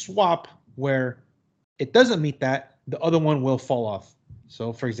it's a swap where it doesn't meet that, the other one will fall off.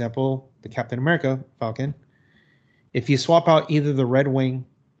 So, for example, the Captain America Falcon, if you swap out either the Red Wing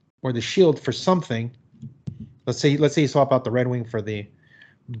or the shield for something, let's say you swap out the Red Wing for the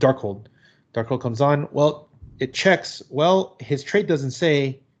Darkhold. Darkhold comes on. Well, it checks. Well, his trait doesn't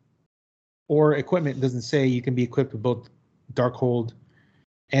say, or equipment doesn't say you can be equipped with both Darkhold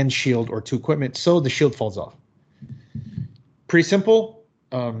and shield or two equipment, so the shield falls off. Pretty simple.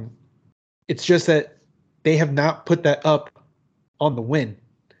 It's just that they have not put that up on the win,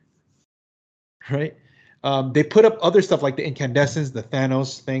 right? They put up other stuff like the incandescence, the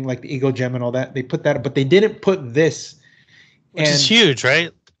Thanos thing, like the Ego Gem and all that. They put that up, but they didn't put this. Which is huge,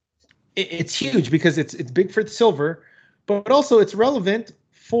 right? It's huge because it's big for the silver, but also it's relevant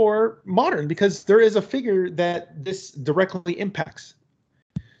for modern because there is a figure that this directly impacts.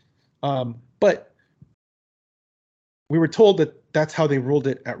 But we were told that that's how they ruled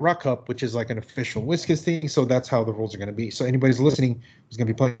it at Rock Cup, which is like an official Wizkids thing. So that's how the rules are going to be. So anybody's listening who's going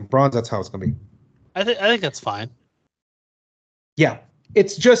to be playing bronze, that's how it's going to be. I think that's fine. Yeah,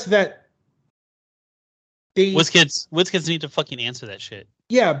 it's just that Wizkids need to fucking answer that shit.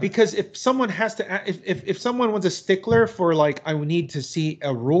 Yeah, because if someone has to, if someone was a stickler for like, I need to see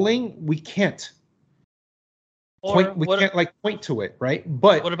a ruling, we can't. Point to it, right?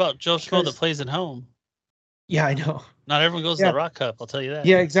 But what about Joe Schmo that plays at home? Yeah, I know. Not everyone goes to the Rock Cup. I'll tell you that.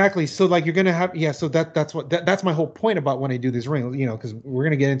 Yeah, exactly. So like you're gonna have So that's my whole point about when I do this ring. Because we're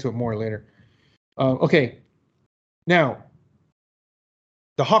gonna get into it more later. Okay. Now,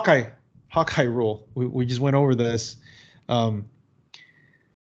 the Hawkeye rule. We just went over this.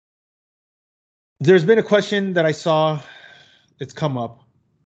 There's been a question that I saw. It's come up,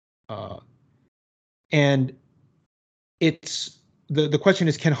 and it's the question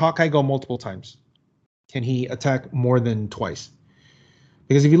is: can Hawkeye go multiple times? Can he attack more than twice?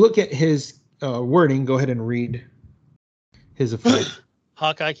 Because if you look at his wording, go ahead and read his effect.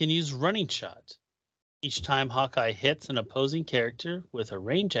 Hawkeye can use running shot. Each time Hawkeye hits an opposing character with a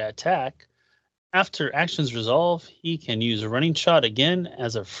range attack, after actions resolve, he can use a running shot again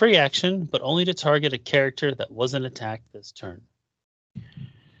as a free action, but only to target a character that wasn't attacked this turn.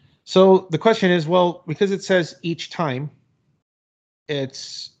 So the question is, well, because it says each time,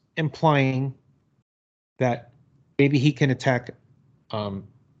 it's implying that maybe he can attack.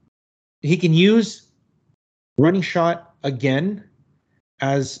 He can use running shot again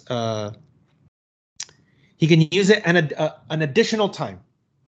as he can use it an additional time.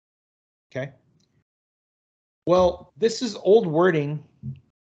 Okay. Well, this is old wording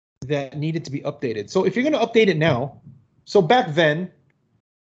that needed to be updated. So if you're going to update it now, so back then,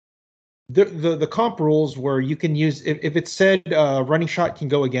 the comp rules were you can use if it said running shot can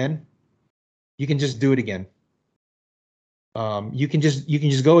go again, you can just do it again. You can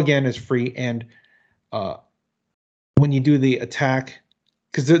just go again as free, and when you do the attack,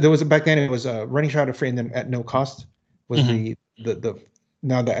 because there was back then it was running shot at free and then at no cost was the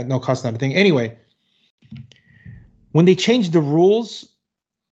now that at no cost not a thing. Anyway, when they changed the rules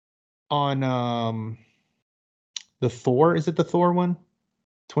on the Thor, is it the Thor one?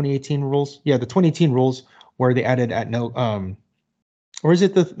 2018 rules? Yeah, the 2018 rules where they added at no or is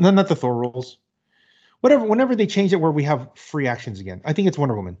it not the Thor rules? Whenever they change it where we have free actions again. I think it's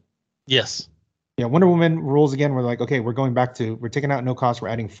Wonder Woman. Yes. Yeah, Wonder Woman rules again. We're like, okay, we're taking out no cost, we're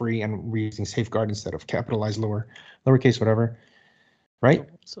adding free, and we're using safeguard instead of capitalized lowercase, whatever. Right?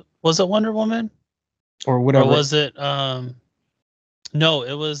 Was it Wonder Woman? Or whatever. Or was it no,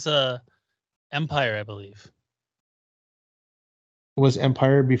 it was Empire, I believe. Was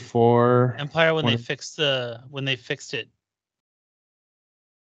Empire before Empire when they fixed it.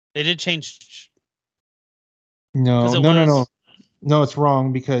 They did change. No, it's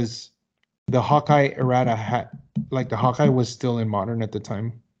wrong because the Hawkeye errata the Hawkeye was still in modern at the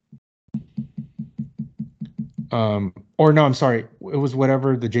time. Or no, I'm sorry, it was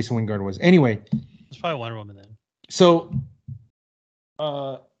whatever the Jason Wingard was. Anyway, it's probably Wonder Woman then. So,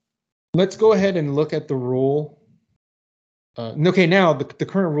 let's go ahead and look at the rule. Okay, now the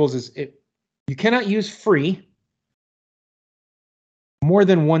current rules is you cannot use free more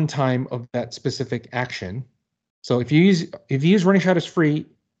than one time of that specific action. So if you use running shot as free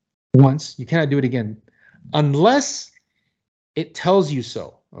once, you cannot do it again unless it tells you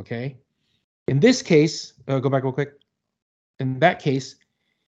so. Okay. In this case, go back real quick. In that case,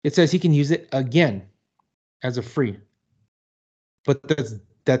 it says he can use it again as a free, but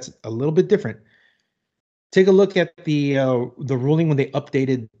that's a little bit different take a look at the ruling when they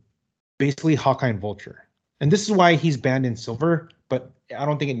updated basically Hawkeye and Vulture, and this is why he's banned in silver. But I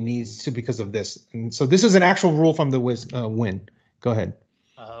don't think it needs to because of this. And so this is an actual rule from the win. Go ahead.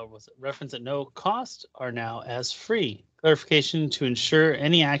 Was it reference at no cost are now as free? Clarification to ensure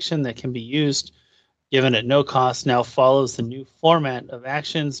any action that can be used given at no cost now follows the new format of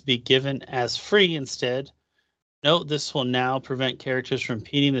actions be given as free instead. Note this will now prevent characters from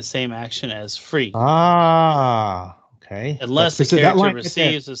repeating the same action as free. Okay. Unless the character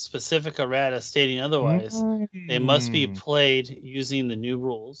receives a specific errata stating otherwise, they must be played using the new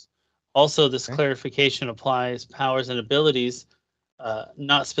rules. Also, this clarification applies powers and abilities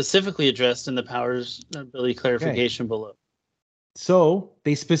not specifically addressed in the powers and ability clarification below. So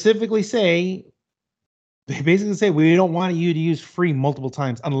they basically say we don't want you to use free multiple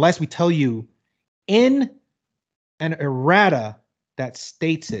times unless we tell you in an errata that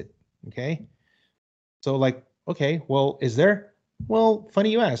states it. Okay. So like, okay, well, is there? Well, funny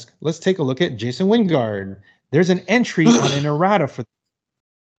you ask. Let's take a look at Jason Wingard. There's an entry on an errata for.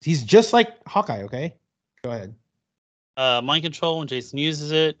 He's just like Hawkeye. Okay, go ahead. Mind control. When Jason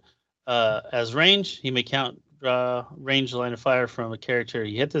uses it as range, he may count range line of fire from a character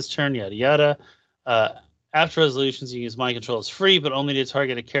he hit this turn. Yada yada. After resolutions, you can use mind control as free, but only to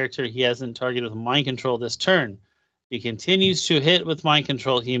target a character he hasn't targeted with mind control this turn. If he continues to hit with mind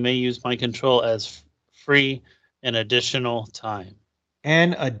control, he may use mind control as free an additional time.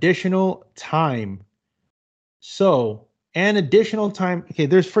 An additional time. So, an additional time. Okay,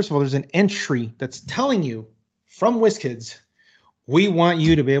 first of all, there's an entry that's telling you from WizKids, we want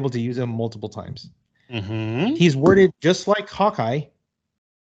you to be able to use them multiple times. Mm-hmm. He's worded just like Hawkeye.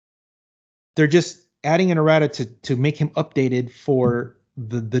 They're just adding an errata to make him updated for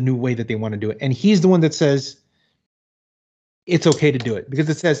the new way that they want to do it. And he's the one that says it's okay to do it because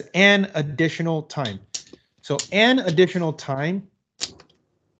it says an additional time. So an additional time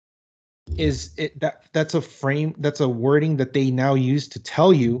that's a frame, that's a wording that they now use to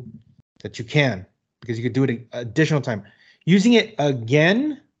tell you that you can, because you could do it an additional time. Using it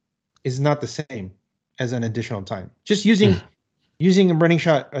again is not the same as an additional time. Just using a running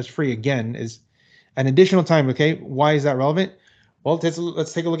shot as free again is an additional time. Okay, why is that relevant? Well,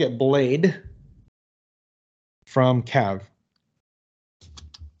 let's take a look at Blade from Cav.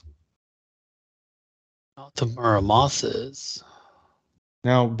 The Muramosas.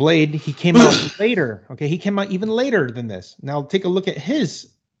 Now, Blade, he came out later. Okay, he came out even later than this. Now, take a look at his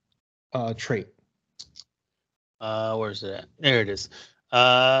trait. Where's it at? There it is.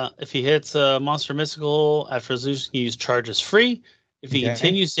 If he hits a monster mystical after resolution, he use charge as free. If he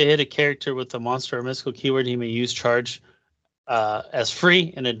continues to hit a character with the monster or mystical keyword, he may use charge as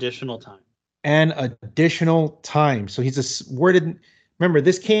free an additional time. An additional time. So he's a worded. Remember,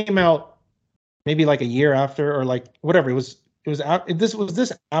 this came out maybe like a year after, or like whatever. It was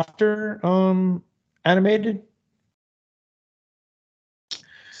this after animated.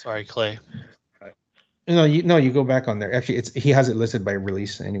 Sorry, Clay. You go back on there. Actually, he has it listed by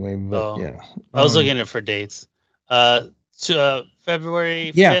release anyway. But yeah, I was looking at it for dates. February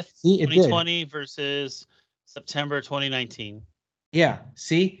 5th, 2020 versus September 2019. Yeah,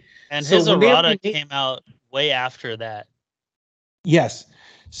 see? And his errata came out way after that. Yes.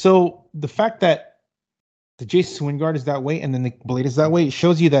 So the fact that the Jason Wingard is that way and then the Blade is that way, it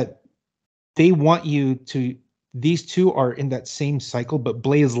shows you that they want you to, these two are in that same cycle, but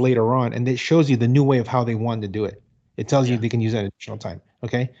Blade is later on, and it shows you the new way of how they wanted to do it. It tells you they can use that additional time.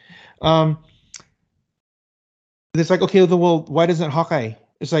 Okay. It's like, okay, well, why doesn't Hawkeye?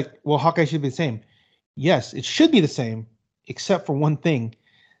 It's like, well, Hawkeye should be the same. Yes, it should be the same, except for one thing.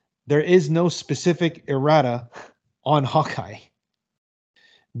 There is no specific errata on Hawkeye.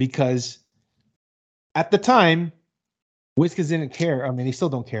 Because at the time, WizKids didn't care. I mean, they still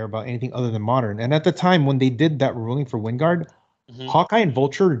don't care about anything other than modern. And at the time, when they did that ruling for Wingard, Hawkeye and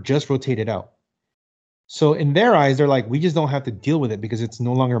Vulture just rotated out. So in their eyes, they're like, we just don't have to deal with it because it's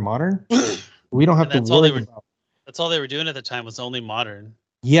no longer modern. We don't have to worry about. That's all they were doing at the time was only modern.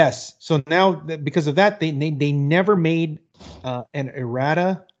 Yes. So now, because of that, they never made an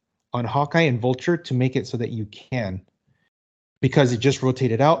errata on Hawkeye and Vulture to make it so that you can, because it just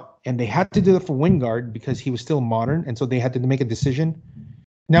rotated out, and they had to do it for Wingard because he was still modern, and so they had to make a decision.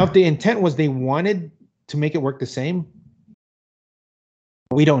 Now, if the intent was they wanted to make it work the same,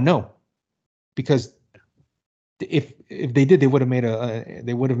 we don't know, because if they did, they would have made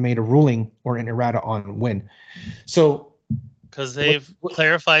a ruling or an errata on Win. So because they've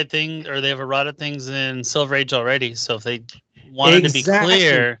clarified things, or they've errata things in Silver Age already. So if they wanted to be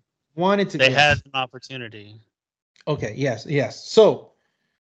clear, they had an opportunity. Okay. Yes. So,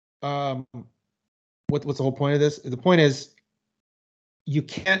 what's the whole point of this? The point is you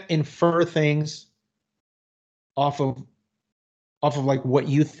can't infer things off of like what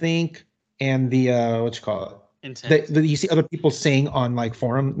you think and the what you call it Intent. that you see other people saying on like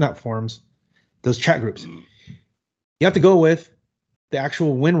not forums, those chat groups. You have to go with the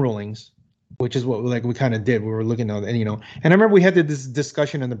actual win rulings, which is what like we kind of did. We were looking at, and and I remember we had this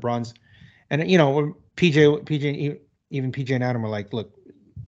discussion in the bronze, and PJ, even PJ and Adam were like, look,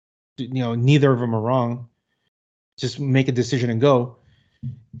 neither of them are wrong. Just make a decision and go.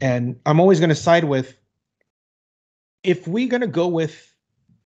 And I'm always going to side with, if we're going to go with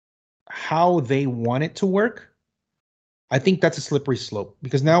how they want it to work, I think that's a slippery slope,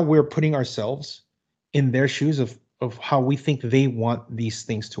 because now we're putting ourselves in their shoes of how we think they want these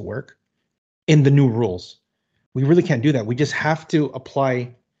things to work in the new rules. We really can't do that. We just have to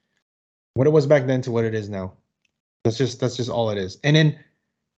apply what it was back then to what it is now. That's just all it is. And then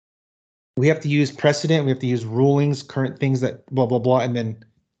we have to use precedent, we have to use rulings, current things that blah blah blah, and then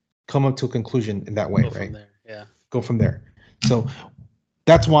come up to a conclusion in that way, right? From there, yeah. Go from there. So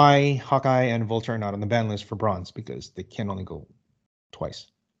that's why Hawkeye and Vulture are not on the ban list for bronze, because they can only go twice.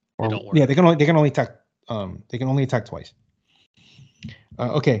 Or they don't work. Yeah, they can only attack twice.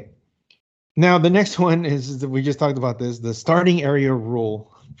 Okay. Now the next one is that we just talked about this, the starting area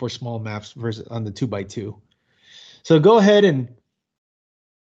rule for small maps versus on the 2x2. So go ahead and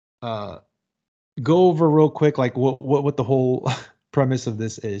go over real quick like what the whole premise of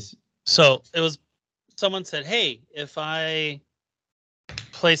this is. So it was, someone said, hey, if I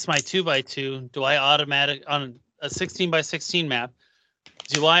place my 2x2, do I on a 16x16 map,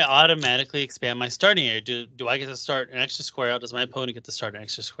 do I automatically expand my starting area? Do I get to start an extra square out? Does my opponent get to start an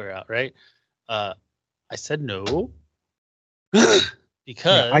extra square out, right? I said no.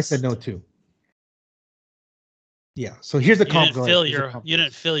 Because I said no too. Yeah. So here's the comp. You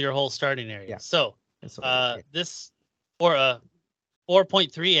didn't fill your whole starting area. Yeah. So this for a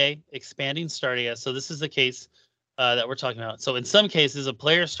 4.3a expanding starting area. So this is the case that we're talking about. So in some cases, a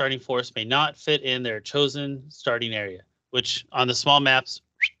player's starting force may not fit in their chosen starting area, which on the small maps,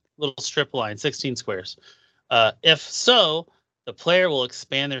 little strip line, 16 squares. If so, the player will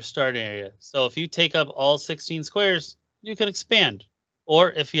expand their starting area. So if you take up all 16 squares, you can expand.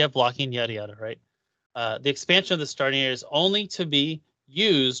 Or if you have blocking, yada, yada, right? The expansion of the starting area is only to be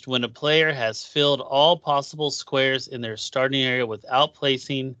used when a player has filled all possible squares in their starting area without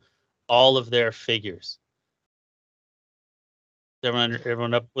placing all of their figures.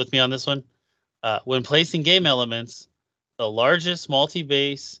 Everyone up with me on this one? When placing game elements, the largest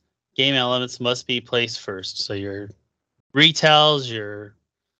multi-base game elements must be placed first. So your retails, your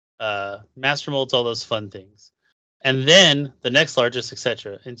master molds, all those fun things. And then the next largest,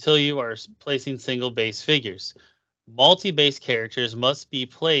 etc., until you are placing single base figures. Multi-base characters must be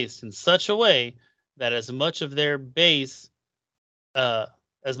placed in such a way that as much of their base as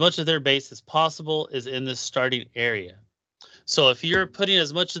possible is in the starting area. So if you're putting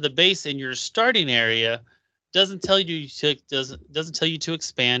as much of the base in your starting area, doesn't tell you to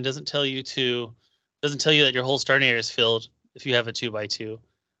expand, doesn't tell you that your whole starting area is filled if you have a 2x2.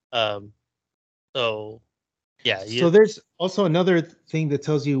 So yeah. So there's also another thing that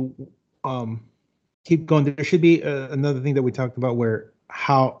tells you, keep going. There should be another thing that we talked about when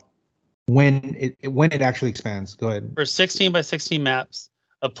it actually expands. Go ahead. For 16x16 maps,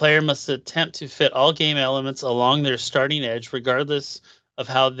 a player must attempt to fit all game elements along their starting edge, regardless of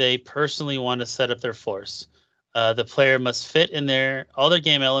how they personally want to set up their force. The player must fit in there all their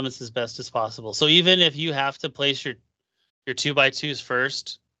game elements as best as possible. So even if you have to place your 2x2s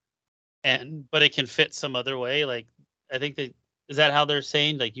first, but it can fit some other way, like I think is that how they're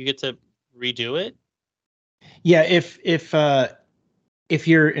saying, like you get to redo it? Yeah, if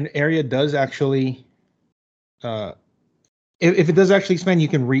your an area does actually if it does actually expand, you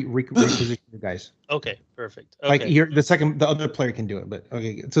can reposition your guys. Okay, perfect. Okay. Like the other player can do it, but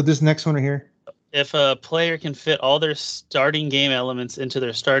okay. So this next one right here. If a player can fit all their starting game elements into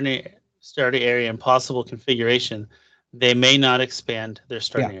their starting area in possible configuration, they may not expand their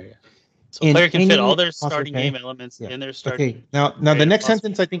starting area. So a player can fit all their starting game elements in their starting. Okay. Now the next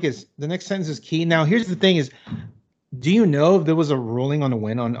sentence I think is key. Now here's the thing: is do you know if there was a ruling on a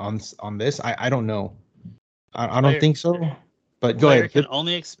win on this? I don't know. I don't think so. But go ahead. Player can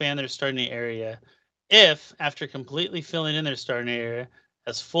only expand their starting area if, after completely filling in their starting area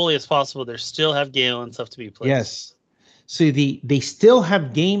as fully as possible, they still have game elements left to be placed. Yes. So they still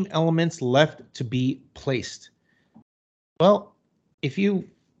have game elements left to be placed. Well, if you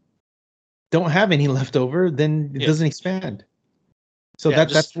don't have any left over, then it doesn't expand. So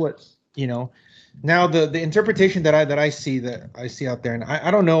that's what Now the interpretation that I see out there, and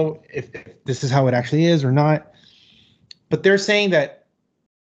I don't know if this is how it actually is or not, but they're saying that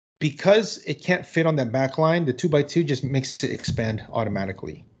because it can't fit on that back line, the 2x2 just makes it expand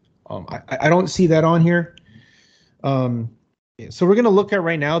automatically. I don't see that on here. So we're going to look at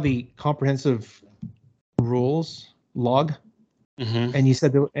right now the comprehensive rules log. Mm-hmm. And you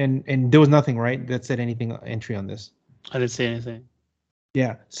said and there was nothing, right, that said anything entry on this. I didn't say anything.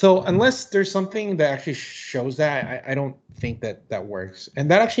 Yeah. So unless there's something that actually shows that, I don't think that works.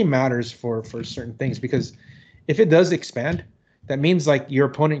 And that actually matters for certain things, because if it does expand, that means like your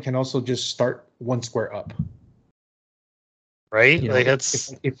opponent can also just start one square up. Right? Like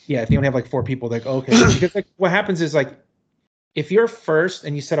that's if they only have like 4 people, like okay, because like what happens is like if you're first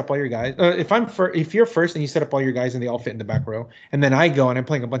and you set up all your guys, if you're first and you set up all your guys and they all fit in the back row, and then I go and I'm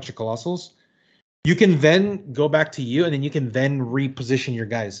playing a bunch of colossals, you can then go back to you, and then you can then reposition your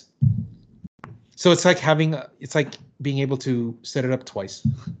guys. So it's like being able to set it up twice.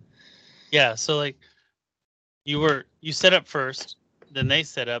 Yeah. So like you set up first, then they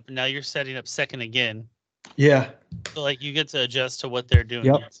set up, and now you're setting up second again. Yeah. So like you get to adjust to what they're doing.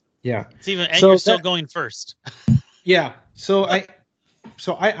 Yep. Yeah. It's even, and you're still going first. Yeah. So I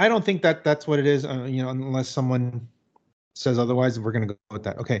don't think that's what it is. Unless someone says otherwise, we're gonna go with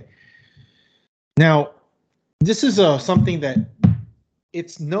that. Okay. Now, this is something that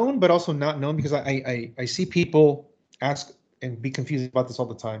it's known but also not known, because I see people ask and be confused about this all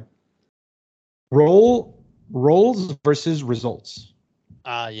the time. Roles versus results.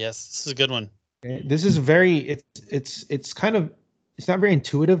 Yes, this is a good one. Okay. This is it's kind of, it's not very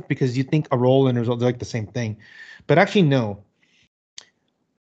intuitive, because you think a role and a result are like the same thing, but actually no.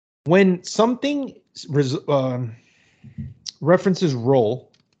 When something references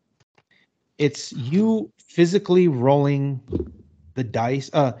role, it's you physically rolling the dice.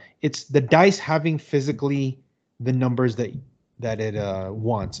 It's the dice having physically the numbers that it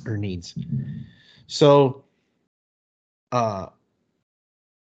wants or needs. So,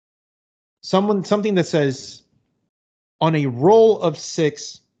 something that says on a roll of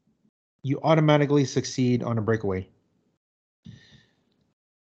 6, you automatically succeed on a breakaway,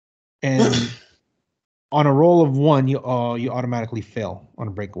 and on a roll of 1, you automatically fail on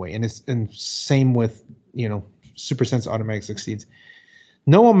a breakaway, and same with super sense automatic succeeds.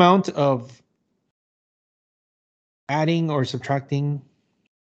 No amount of adding or subtracting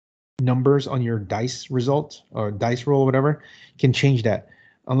numbers on your dice result or dice roll or whatever can change that,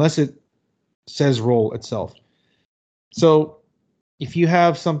 unless it says roll itself. So if you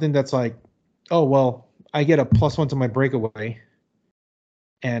have something that's like, oh well, I get a +1 to my breakaway,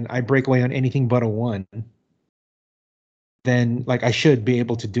 and I break away on anything but a 1, then like I should be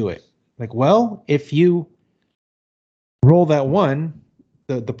able to do it. Like, well, if you roll that 1,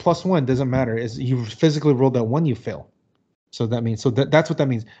 the +1 doesn't matter. Is you physically rolled that 1, you fail. So that means that's what that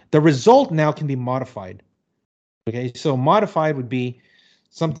means. The result now can be modified. Okay, so modified would be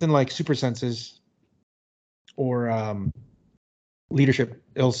something like super senses or leadership.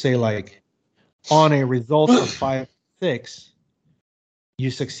 It'll say like on a result of 5, 6, you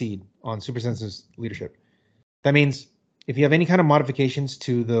succeed on super senses leadership. That means if you have any kind of modifications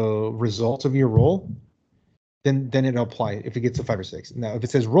to the result of your roll, then it'll apply if it gets to 5 or 6. Now, if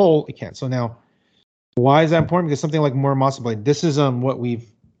it says roll, it can't. So now, why is that important? Because something like Muramasa Blade, this is what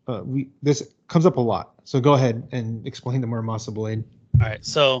this comes up a lot. So go ahead and explain the Muramasa Blade. All right,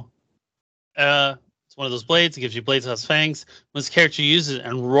 so it's one of those blades. It gives you blades that has fangs. When this character uses it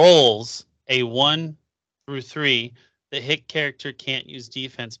and rolls a 1 through 3, the hit character can't use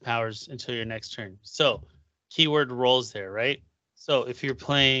defense powers until your next turn. So, keyword rolls there, right? So if you're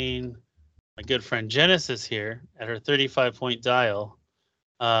playing my good friend Genesis here at her 35-point dial.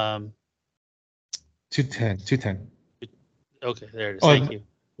 210. Okay, there it is. Thank you.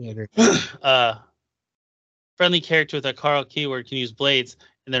 Yeah, friendly character with a Carl keyword can use blades,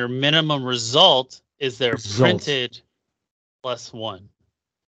 and their minimum result is their printed +1.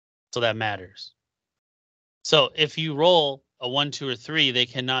 So that matters. So if you roll a 1, 2, or 3, they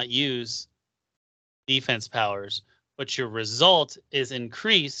cannot use defense powers, but your result is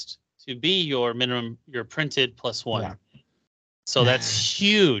increased to be your minimum, your printed +1. Yeah. So that's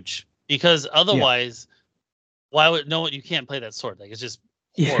huge, because otherwise, why would you can't play that sword? Like, it's just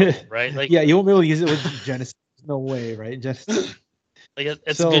horrible, right? Like, you won't be able to use it with Genesis. No way, right? Just like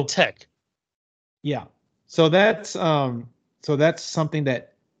it's good tech. Yeah. So that's something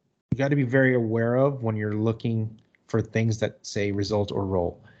that you got to be very aware of when you're looking for things that say result or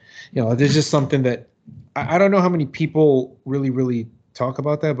roll. There's just something that I don't know how many people really talk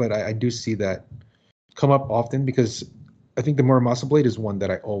about that, but I do see that come up often, because I think the Muramasa Blade is one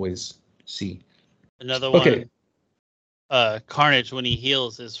that I always C. Another Okay. one, Carnage, when he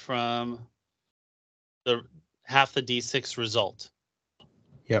heals, is from the half the D6 result.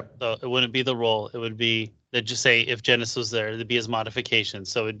 Yep. So it wouldn't be the roll. It would be, they'd just say if Genesis was there, it'd be his modification.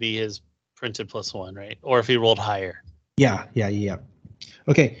 So it'd be his printed +1, right? Or if he rolled higher. Yeah.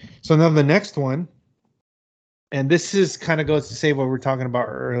 Okay. So now the next one, and this is kind of goes to say what we were talking about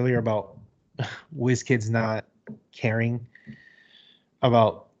earlier about WizKids not caring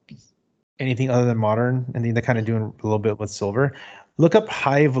about anything other than modern, and they're kind of doing a little bit with silver. Look up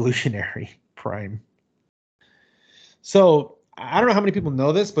High Evolutionary Prime. So I don't know how many people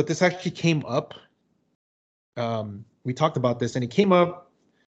know this, but this actually came up. We talked about this, and it came up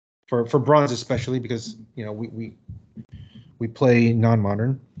for bronze especially because we play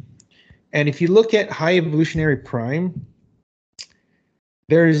non-modern. And if you look at High Evolutionary Prime,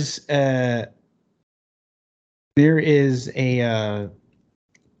 there is a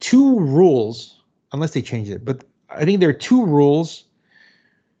 2 rules, unless they change it, but I think there are 2 rules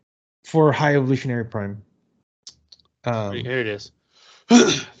for High Evolutionary Prime. Here it is.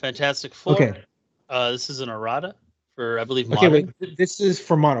 Fantastic Four. Okay. This is an errata for, I believe, Okay, modern. wait. This is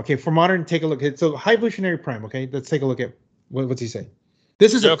for modern. Okay, for modern, take a look at. So High Evolutionary Prime. Okay, let's take a look at what's he say.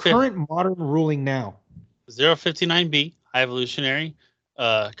 This is a current modern ruling now. 059B, High Evolutionary,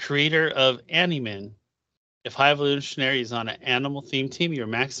 creator of Animan. If High Evolutionary is on an animal theme team, your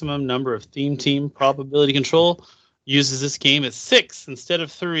maximum number of theme team probability control uses this game at 6 instead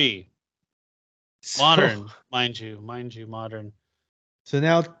of 3. Modern, mind you, modern. So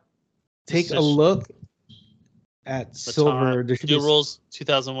now take a look at silver. There should be rules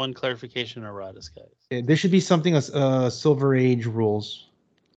 2001 clarification erratas, guys. There should be something as Silver Age rules.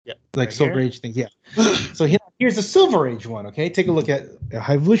 Yeah, like right Silver Age things. Yeah. So here's the Silver Age one. Okay, take a look at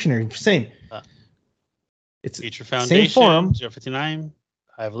High Evolutionary. Same. It's Feature Foundation, same forum. 059.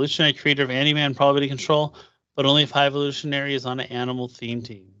 High Evolutionary, creator of Animan, probability control, but only if High Evolutionary is on an animal theme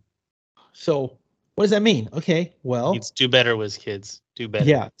team. So what does that mean? Okay, well, it's do better, WizKids. Do better.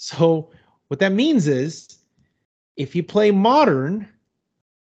 Yeah. So what that means is, if you play modern,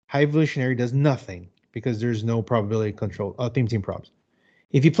 High Evolutionary does nothing because there's no probability control theme team probs.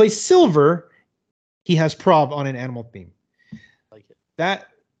 If you play silver, he has prob on an animal theme. Like it. That.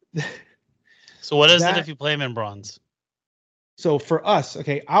 So what is it if you play him in bronze? So for us,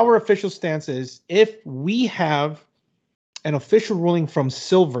 okay, our official stance is if we have an official ruling from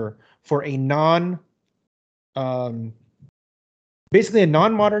silver for a basically a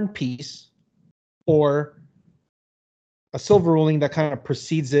non-modern piece, or a silver ruling that kind of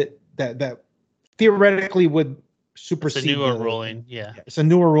precedes it, that theoretically would supersede. It's a newer ruling, yeah. It's a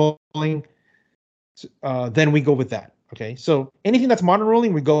newer ruling. Then we go with that. Okay, so anything that's modern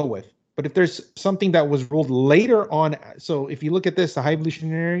ruling, we go with. But if there's something that was ruled later on, so if you look at this, the High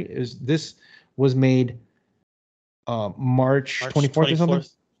Evolutionary this was made March 24th or something.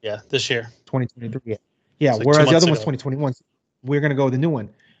 Yeah, this year. 2023. Yeah. Like whereas the other one's 2021. We're gonna go with the new one.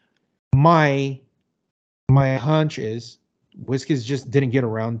 My hunch is WizKids just didn't get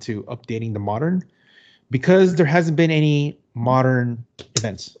around to updating the modern because there hasn't been any modern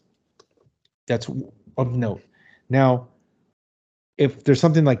events. That's of note. Now, if there's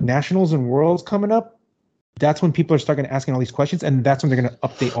something like nationals and worlds coming up, that's when people are starting asking all these questions, and that's when they're going to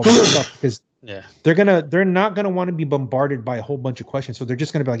update all this stuff because they're not going to want to be bombarded by a whole bunch of questions. So they're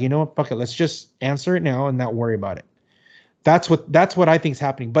just going to be like, you know what, fuck it, let's just answer it now and not worry about it. That's what I think is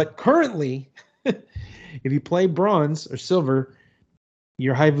happening. But currently, if you play bronze or silver,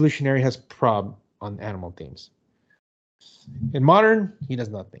 your High Evolutionary has prob on animal themes. In modern, he does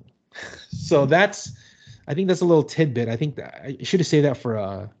nothing. So I think that's a little tidbit. I think that I should have saved that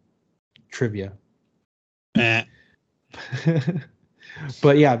for trivia. But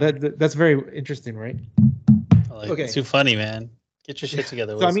yeah, that's very interesting, right? Okay, it's too funny, man. Get your shit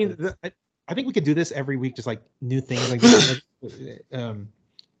together. So I mean, I think we could do this every week, just like new things, like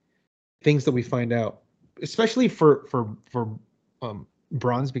things that we find out, especially for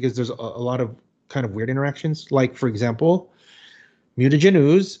bronze, because there's a lot of kind of weird interactions. Like for example, mutagen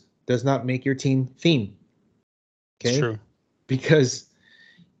ooze does not make your team theme. Okay, it's true. Because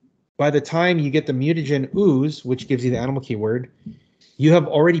by the time you get the mutagen ooze, which gives you the animal keyword, you have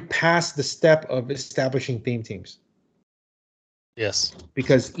already passed the step of establishing theme teams. Yes.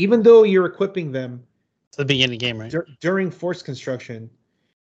 Because even though you're equipping them, it's the beginning of the game, right? During force construction,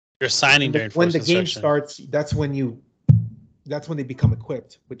 you're assigning during force construction. When the game starts, that's when they become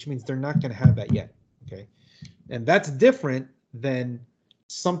equipped, which means they're not going to have that yet. Okay, and that's different than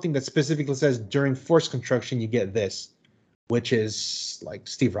something that specifically says during force construction you get this, which is like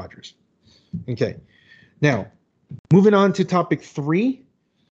Steve Rogers. Okay, now moving on to topic 3.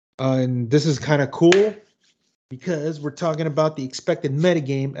 And this is kind of cool because we're talking about the expected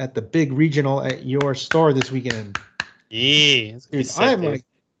metagame at the big regional at your store this weekend. Yeah, dude, I'm like,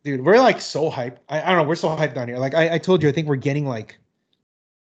 dude, we're like so hyped. I don't know, we're so hyped down here. Like I told you, I think we're getting like,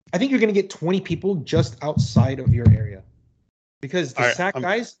 I think you're gonna get 20 people just outside of your area, because the SAC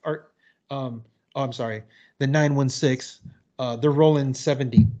guys are, I'm sorry, the 916, they're rolling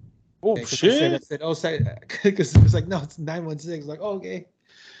 70. Oh shit! I said, oh, because it was like, no, it's 916. Like, oh, okay.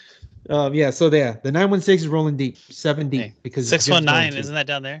 Yeah, so the 916 is rolling deep, 7 deep, because 619 isn't that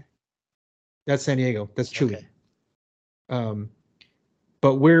down there? That's San Diego. That's Chewy. Okay.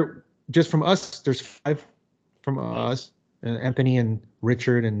 But we're just from us. There's 5 from us, Anthony and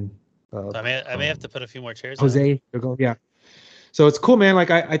Richard and. So I may have to put a few more chairs. Jose, yeah. So it's cool, man. Like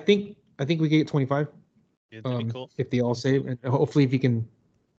I think we can get 25. Dude, that'd be cool. If they all save, and hopefully if you can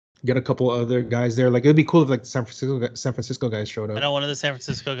get a couple other guys there. Like it'd be cool if like the San Francisco guys showed up. I know one of the San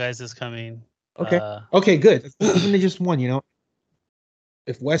Francisco guys is coming. Okay. Okay, good. Even just one, you know.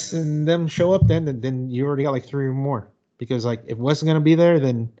 If Wes and them show up, then you already got like 3 or more. Because like if Wes is gonna be there,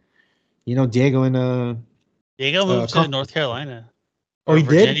 then you know Diego and Diego moved to North Carolina. Or he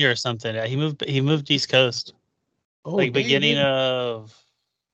Virginia did? Or something. Yeah, he moved East Coast. Oh, like beginning of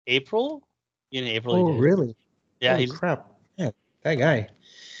April. In April. Oh, really? Yeah. Holy crap. Yeah, that guy.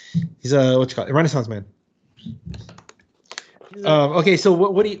 He's what you call it? Renaissance man. Okay, so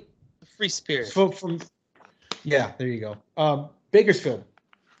what do you? Free spirit. From yeah, there you go. Bakersfield.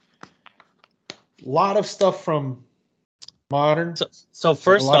 A lot of stuff from Modern. So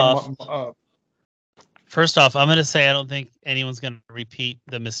first off, I'm gonna say I don't think anyone's gonna repeat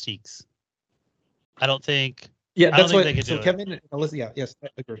the Mystiques. I don't think. Yeah, that's what. They could so do Kevin, Alyssa, yes, I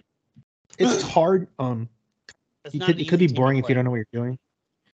agree. It's hard. It could be boring if you don't know what you're doing.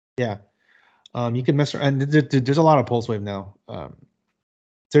 Yeah. You can mess around. And there's a lot of Pulse Wave now.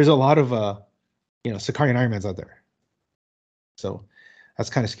 There's a lot of Sicarian Ironmans out there. So that's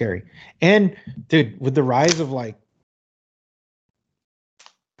kind of scary. And dude, with the rise of like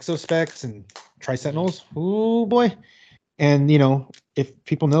Exospecs and Tri-Sentinels, oh boy. And if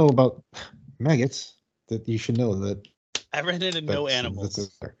people know about maggots, that you should know that I ran into no animals.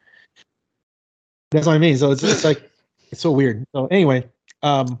 That's what I mean. So it's like it's so weird. So anyway,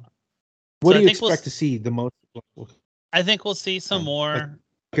 what do you expect to see the most? I think we'll see some more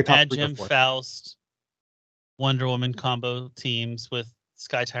Mad Jim Faust, Wonder Woman combo teams with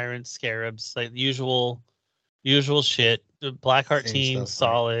Sky Tyrant, Scarabs, like the usual shit. The Blackheart team,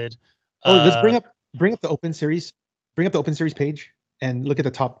 solid. Oh, let's bring up the Open Series. Bring up the Open Series page and look at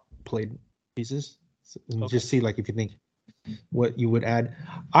the top played pieces. And just see like if you think what you would add.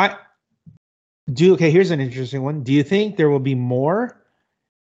 Okay, here's an interesting one. Do you think there will be more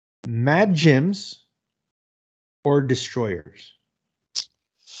Mad Jims or Destroyers?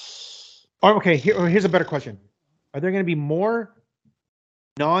 Here's a better question. Are there going to be more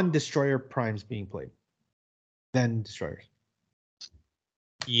non-Destroyer Primes being played than Destroyers?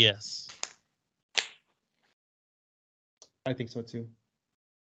 Yes. I think so too.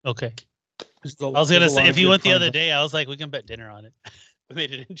 Okay. I was going to say, if you went the other day, I was like, we can bet dinner on it. We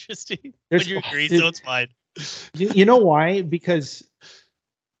made it interesting. Would you agree? So it's fine. You know why? Because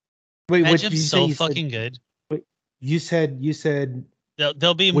wait, what you so fucking good. Wait, you said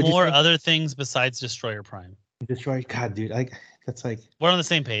there'll be more other things besides Destroyer Prime. Destroyer, God, dude, that's like we're on the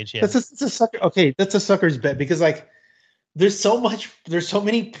same page. Yeah, that's a sucker. Okay, that's a sucker's bet because like there's so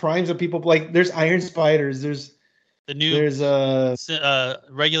many primes that people like. There's Iron Spiders. There's regular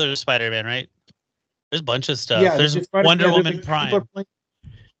Spider-Man, right? There's a bunch of stuff. Yeah, there's Wonder Woman Prime.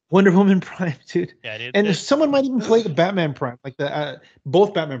 Wonder Woman Prime, dude. Yeah, dude. And someone might even play the Batman Prime, like the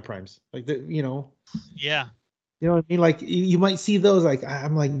both Batman Primes, like the Yeah. You know what I mean? Like you might see those. Like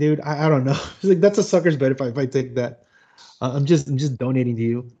I'm like, dude, I don't know. It's like that's a sucker's bet if I take that. I'm just donating to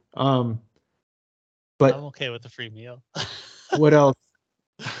you. But I'm okay with the free meal. What else?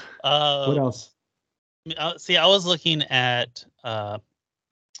 What else? See, I was looking at the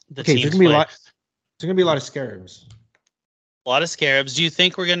teams. There's gonna be a lot of Scarabs. A lot of Scarabs. Do you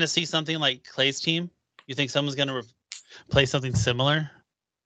think we're gonna see something like Clay's team? You think someone's gonna play something similar?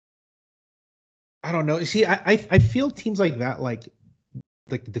 I don't know. See, I feel teams like that, like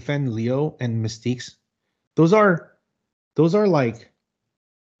Defend Leo and Mystiques. Those are like.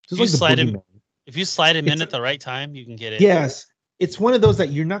 If you slide him in at the right time, you can get it. Yes, it's one of those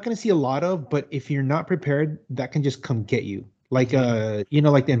that you're not going to see a lot of, but if you're not prepared, that can just come get you. Like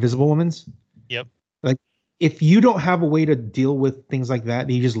like the Invisible Women's. Yep. Like if you don't have a way to deal with things like that,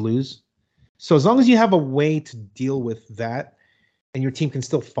 you just lose. So as long as you have a way to deal with that, and your team can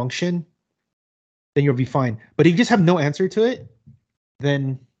still function, then you'll be fine. But if you just have no answer to it,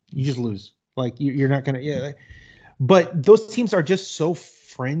 then You just lose. Like you're not gonna. Yeah. But those teams are just so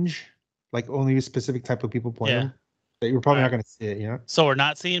fringe. Like only a specific type of people play them. That you're probably not gonna see it. You know. So we're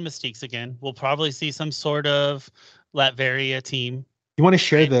not seeing Mystiques again. We'll probably see some sort of Latveria team. You want to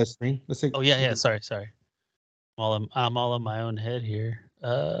share the screen? Let's say. Oh yeah. Sorry. I'm all in my own head here.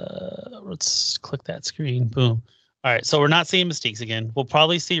 Let's click that screen. Boom. All right. So we're not seeing Mystiques again. We'll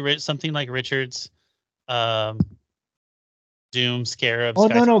probably see something like Richards, Doom, Scarab. Oh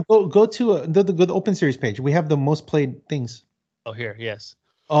no. Go to the Open Series page. We have the most played things. Oh here, yes.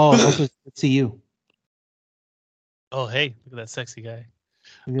 Oh, also see you. Oh hey, look at that sexy guy.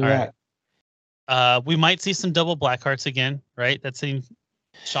 Look at that. We might see some double black hearts again, right? That seemed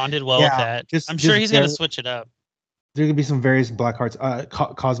Sean did well with that. I'm sure he's gonna switch it up. There could be some various black hearts.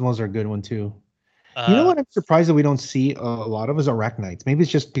 Cosmos are a good one too. You know what I'm surprised that we don't see a lot of is Arachnites. Maybe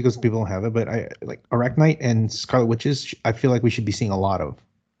it's just because people don't have it, but I like Arachnite and Scarlet Witches. I feel like we should be seeing a lot of,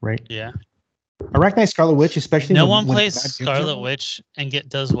 right? Yeah. Arachnite, Scarlet Witch, especially no one plays Scarlet Witch and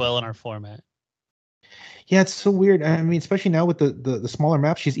does well in our format. Yeah, it's so weird. I mean, especially now with the smaller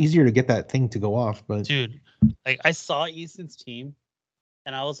map, she's easier to get that thing to go off. But dude, like I saw Easton's team,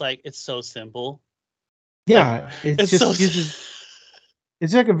 and I was like, it's so simple. Yeah, like, it's just.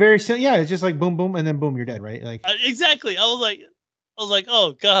 It's like a very yeah. It's just like boom, boom, and then boom, you're dead, right? Like exactly. I was like,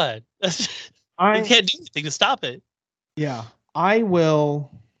 oh god, you can't do anything to stop it. Yeah, I will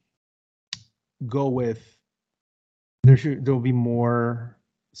go with there'll be more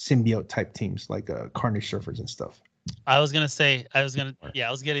symbiote type teams like Carnage Surfers and stuff. I was getting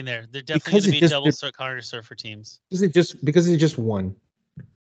there. They're definitely going to be double Carnage Surfer teams. Because it's just one.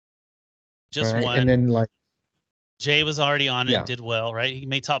 Just one, and then like. Jay was already on it and did well, right? He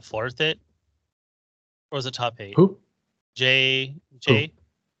made top 4 with it. Or was it top 8? Who? Jay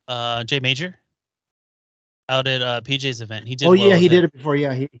Major. Out at PJ's event. He did well. Yeah, he did it before.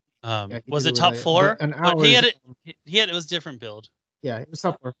 Yeah, he was it top 4? But he had it was different build. Yeah, it was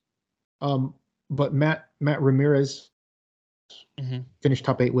top 4. But Matt Ramirez finished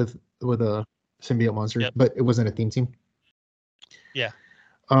top 8 with a symbiote monster, but it wasn't a theme team. Yeah.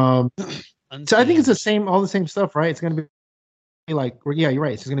 So I think it's all the same stuff, right? It's gonna be like, yeah, you're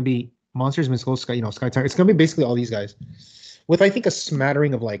right. It's gonna be monsters, mystical, Sky Tiger. It's gonna be basically all these guys, with I think a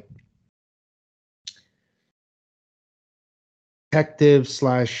smattering of like detective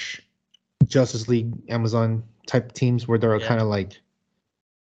 / Justice League, Amazon type teams where they're kind of like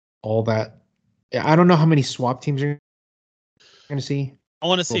all that. Yeah, I don't know how many swap teams you're gonna see. I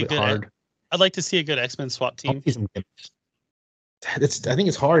want to see a good. I'd like to see a good X-Men swap team. I think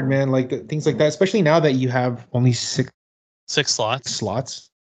it's hard, man. Like things like that, especially now that you have only six slots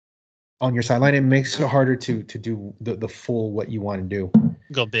on your sideline. It makes it harder to do the full what you want to do.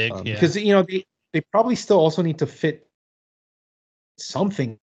 Go big, because they probably still also need to fit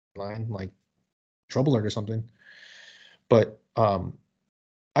something line like Trouble Alert or something. But I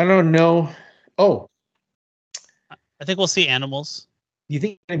don't know. Oh, I think we'll see animals. You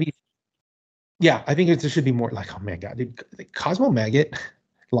think maybe? Yeah, I think there should be more. Like, oh my god, dude, Cosmo Maggot,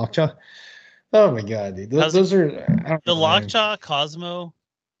 Lockjaw. Oh my god, dude, those are the Lockjaw Cosmo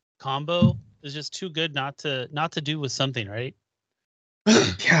combo is just too good not to do with something, right?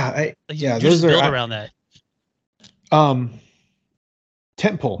 Yeah, you those just build around that.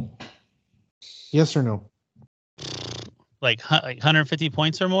 Tentpole. Yes or no? Like 150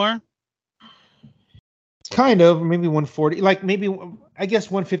 points or more. Kind of, maybe 140. Like maybe I guess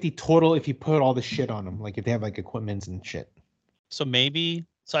 150 total if you put all the shit on them. Like if they have like equipments and shit. So maybe.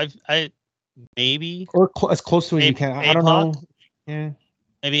 So I maybe. Or as close to it you can. I don't know. Yeah.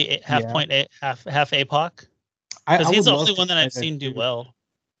 Maybe half APOC. Because he's the only one that I've seen do well.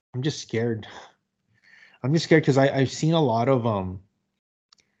 I'm just scared. Because I've seen a lot of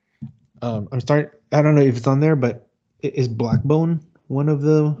I don't know if it's on there, but is Blackbone one of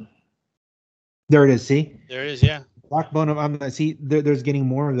the? There it is. See, there it is. Yeah, Blackbone. See, there's getting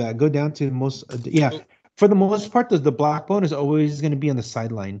more of that. Go down to most. Yeah, for the most part, the Blackbone is always going to be on the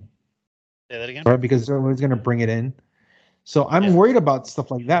sideline. Say that again. Right, because they're always going to bring it in. So I'm worried about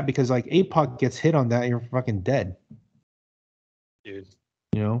stuff like that because like APOC gets hit on that, you're fucking dead, dude.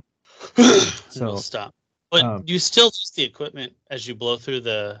 You know. So we'll stop. But you still use the equipment as you blow through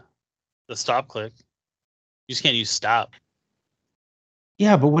the stop click. You just can't use stop.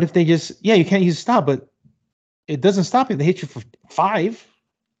 Yeah, but what if they you can't use stop, but it doesn't stop if they hit you for 5.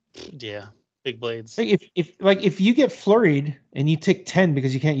 Yeah, big blades. If you get flurried and you take 10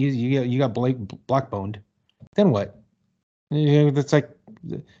 because you can't use you got blackboned, then what? That's like,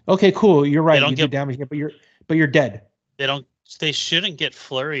 okay, cool, you're right. You do damage, but you're dead. They shouldn't get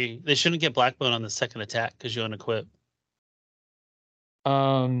flurry. They shouldn't get blackbone on the second attack because you unequip.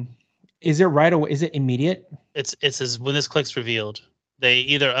 Is it right away? Is it immediate? It's as when this click's revealed. They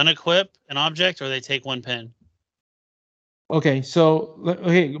either unequip an object or they take one pin. Okay, so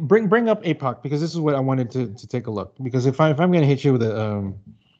okay, bring up APOC because this is what I wanted to take a look. Because if I'm gonna hit you with a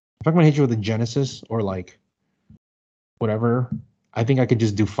if I'm gonna hit you with a Genesis or like whatever, I think I could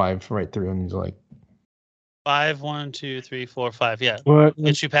just do 5 right through and he's like 5, 1, 2, 3, 4, 5. Yeah, but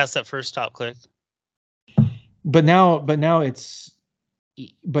get you past that first stop click. now it's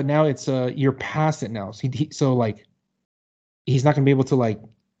you're past it now. So like he's not gonna be able to like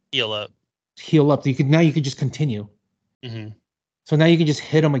Heal up. You could just continue. Mm-hmm. So now you can just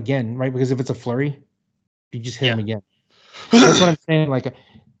hit him again, right? Because if it's a flurry, you just hit him again. Yeah. That's what I'm saying. Like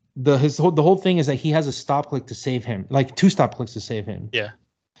the whole thing is that he has a stop click to save him, like 2 stop clicks to save him. Yeah.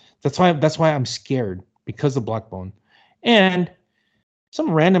 That's why I'm scared because of Black Bone, and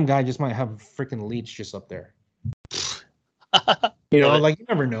some random guy just might have freaking leech just up there. Like you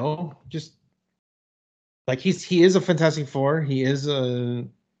never know. Just like he is a Fantastic Four. He is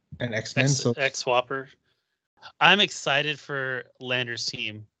an X-Men. So X-Swapper. I'm excited for Lander's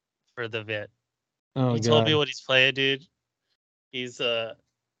team for the vet. Oh, he told me what he's playing, dude. He's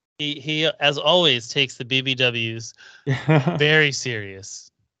he as always takes the BBWs very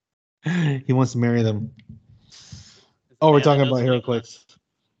serious. He wants to marry them. Oh, we're talking about HeroClix.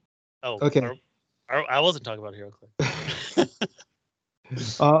 Oh, okay. I wasn't talking about HeroClix.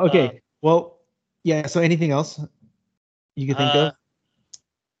 Okay. Well, yeah. So anything else you can think of?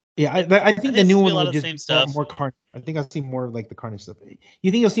 Yeah, I think the new one will just be more Carnage. I think I'll see more like the Carnage stuff. You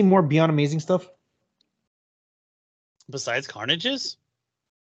think you'll see more Beyond Amazing stuff? Besides Carnages?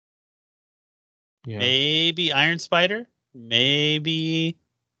 Yeah. Maybe Iron Spider? Maybe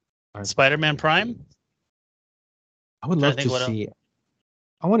Spider-Man Prime? I would love to see it.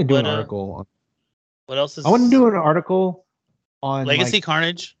 I want to do an article on. What else is? I want to do an article on Legacy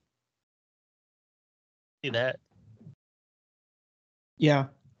Carnage. See that? Yeah.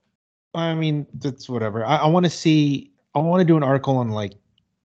 I mean, that's whatever. I want to see. I want to do an article on like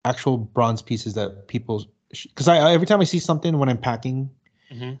actual bronze pieces that people. Because every time I see something when I'm packing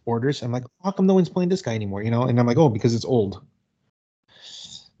orders, I'm like, how come no one's playing this guy anymore? And I'm like, oh, because it's old.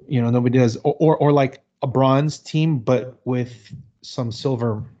 Nobody does. Or like a bronze team, but with some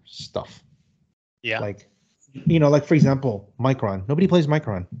silver stuff. Yeah. Like, like for example, Micron. Nobody plays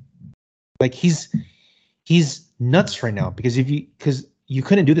Micron. Like he's nuts right now because you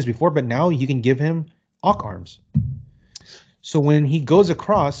couldn't do this before, but now you can give him Awk arms. So when he goes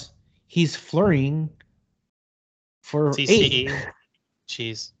across, he's flurrying for CCE. 8.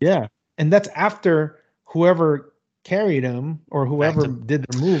 Jeez. Yeah. And that's after whoever carried him or whoever did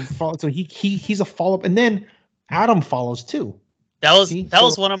the move. So he's a follow-up. And then Adam follows too. That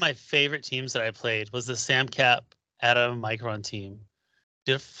was one of my favorite teams that I played was the Sam Cap Adam Micron team.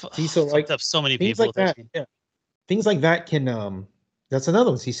 Fucked up so many people like that. Yeah. Things like that can that's another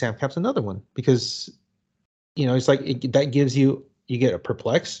one. See, Sam Cap's another one because it's like that gives you get a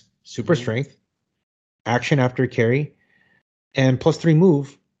perplex, super strength, action after carry, and +3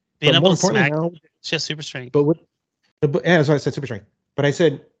 move. Being able to smack, just super strength. But that's why I said super strength. But I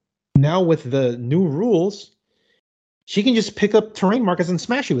said now with the new rules, she can just pick up terrain markers and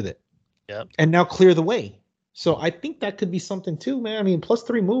smash you with it. Yep. And now clear the way. So I think that could be something too, man. I mean,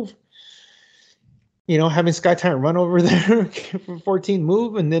 +3 move. Having Sky Tyrant run over there for 14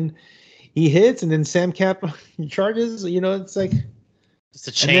 move, and then he hits, and then Sam Cap charges. It's like it's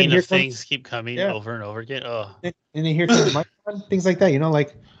a chain of things keep coming over and over again. Oh, and then here comes Micron, things like that.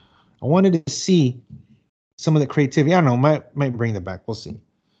 Like I wanted to see some of the creativity. I don't know, might bring that back. We'll see.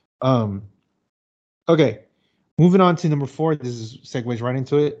 Okay, moving on to number 4. This segues right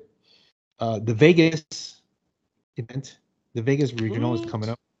into it. The Vegas event, the Vegas regional is coming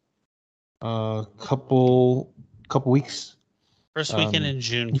up. Couple weeks. First weekend in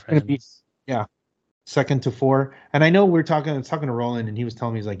June, friends. 2nd to 4. And I know we're talking to Roland, and he was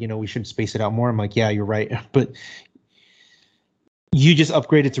telling me, he's like, we should space it out more. I'm like, yeah, you're right. But you just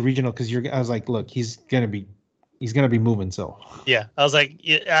upgraded to regional because I was like, look, he's gonna be moving. So yeah, I was like,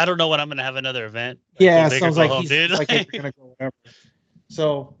 I don't know when I'm gonna have another event. Yeah, sounds like he's like gonna go whatever.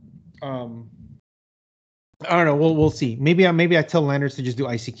 So I don't know. We'll see. Maybe I tell Landers to just do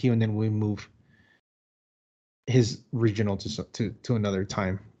ICQ and then we move his regional to another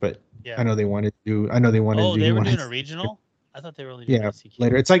time. But yeah. I know they wanted to do. Oh, they were doing a regional. I thought they were only doing ICQ.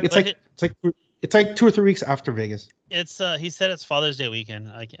 Later. It's like 2 or 3 weeks after Vegas. It's he said it's Father's Day weekend.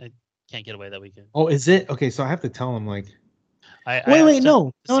 I can't get away that weekend. Oh, is it? Okay, so I have to tell him like. Wait,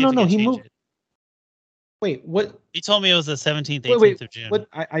 no. He moved. Wait, what? He told me it was the 17th, 18th of June. What?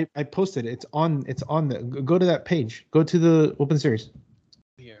 I posted it. It's on the. Go to that page. Go to the Open Series.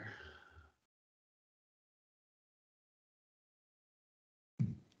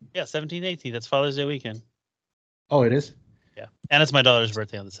 Yeah, 17th, 18th. That's Father's Day weekend. Oh, it is? Yeah. And it's my daughter's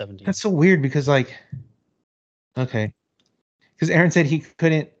birthday on the 17th. That's so weird because, like, okay. Because Aaron said he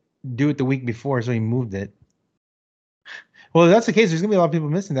couldn't do it the week before, so he moved it. Well, if that's the case, there's going to be a lot of people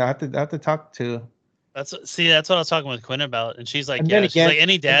missing that. I have to talk to. That's what I was talking with Quinn about. And she's like, And yeah. then She's again, like,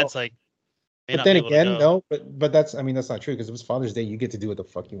 any dad's like, may but not then be able to again, go. no. But that's not true because if it's Father's Day, you get to do what the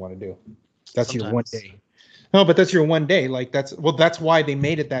fuck you want to do. That's your one Sometimes. day. No, but that's your one day. Like that's why they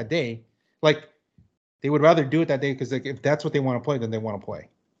made it that day. Like they would rather do it that day because like if that's what they want to play, then they want to play.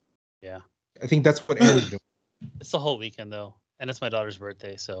 Yeah. I think that's what Aaron's doing. It's the whole weekend though, and it's my daughter's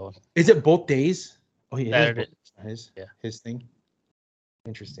birthday, so Is it both days? Oh yeah, Saturday. His thing.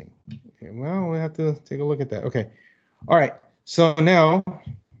 Interesting. Okay, well, we have to take a look at that. Okay. All right. So now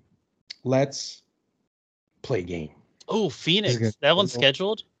let's play a game. Oh, Phoenix. That one's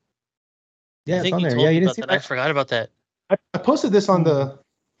scheduled? Yeah, I it's think on you there. told Yeah, me you didn't about see that. that? I forgot about that. I posted this on the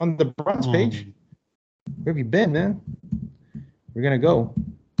bronze page. Where have you been, man? We're gonna go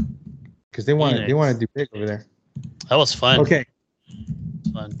because they want to do big over there. That was fun. Okay.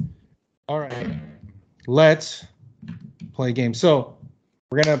 Fun. All right. Let's play a game. So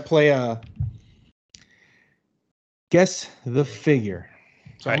we're gonna play guess the figure.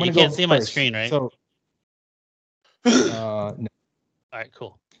 So All right, I'm you gonna can't go see my first. screen, right? So no. All right,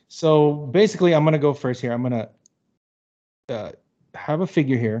 cool. So basically, I'm gonna go first here. I'm gonna have a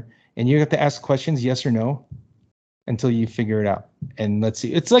figure here, and you have to ask questions, yes or no, until you figure it out. And let's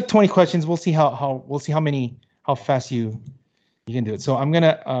see. It's like 20 questions. We'll see how fast you can do it. So I'm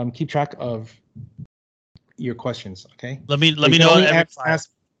gonna keep track of your questions. Okay. Let me know every ask.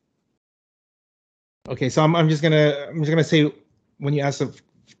 Okay, so I'm just gonna say when you ask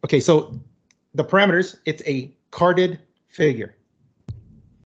okay, so the parameters, it's a carded figure.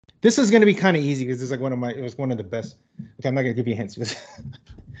 This is gonna be kind of easy because it's like it was one of the best. Okay, I'm not gonna give you hints because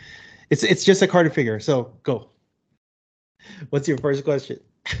it's just a carded figure. So go. What's your first question?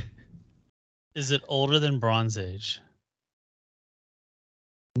 Is it older than Bronze Age?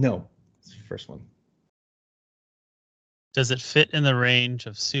 No, it's the first one. Does it fit in the range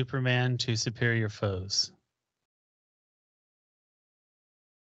of Superman to superior foes?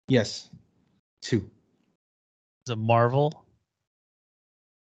 Yes. 2. Is it Marvel?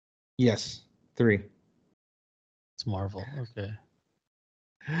 Yes. 3. It's Marvel. Okay.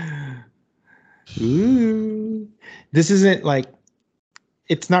 Ooh. This isn't like,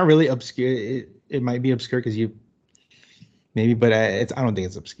 it's not really obscure. It might be obscure because you maybe, but I don't think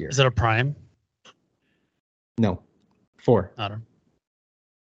it's obscure. Is it a Prime? No. 4. I don't.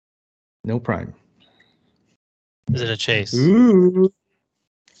 No Prime. Is it a Chase? Ooh.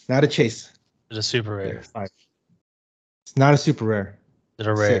 Not a Chase. Is it a super rare? 5. It's not a super rare. Is it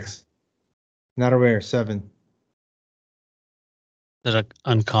a rare? 6. Not a rare. 7. Is it a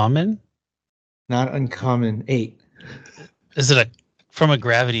uncommon? Not uncommon. 8. Is it from a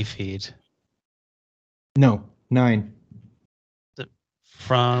gravity feed? No. 9. Is it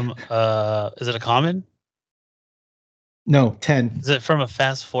from is it a common? No. 10. Is it from a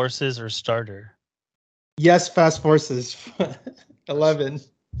Fast Forces or starter? Yes, Fast Forces. 11.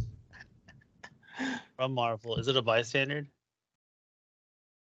 From Marvel. Is it a bystander?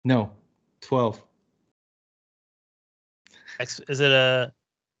 No. 12. Is it an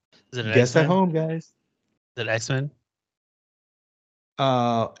Guess X-Men? at home, guys. Is it X-Men?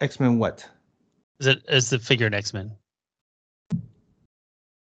 X-Men what? Is the figure an X-Men?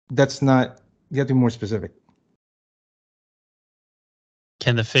 That's not, you have to be more specific.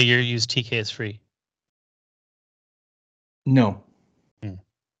 Can the figure use TK as free? No.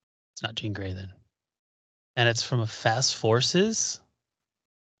 It's not Jean Grey then. And it's from a Fast Forces?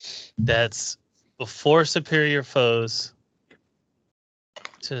 That's before superior foes.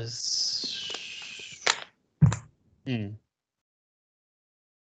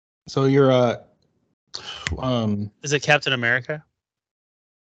 So you're Is it Captain America?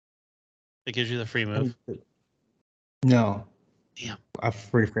 It gives you the free move. No. Damn. I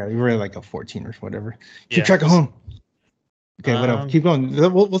pretty forgot. You were like a 14 or whatever. Keep Yeah, track at home. Okay, whatever. Keep going.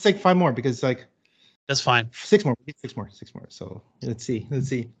 We'll take 5 more because like that's fine. 6 more. 6 more. 6 more. So let's see.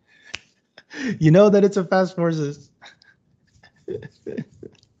 You know that it's a Fast Forces.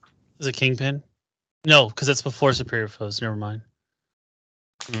 Is it Kingpin? No, because it's before superior foes. Never mind.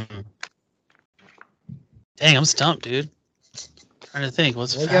 Dang, I'm stumped, dude. Trying to think.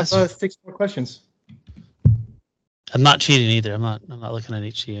 What's fast? You have 6 more questions. I'm not cheating either. I'm not looking at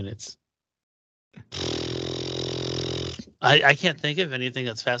each units. I can't think of anything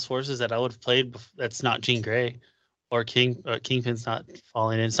that's Fast Forces that I would have played that's not Jean Grey or Kingpin's not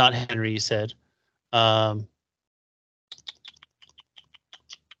falling in. It's not Henry, you said.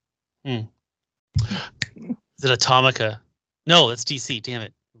 Is it Atomica? No, that's DC. Damn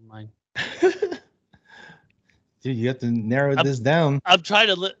it. Never mind. Dude, you have to narrow this down. I'm trying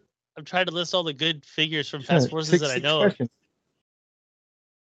to list all the good figures from Fast Forces that I know of.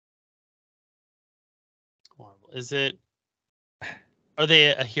 Is it? Are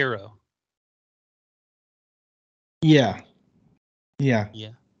they a hero? Yeah.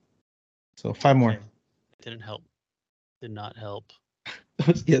 So 5 more. Okay. Didn't help. Did not help.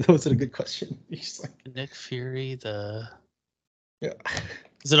 That was a good question. Like... Nick Fury. Yeah.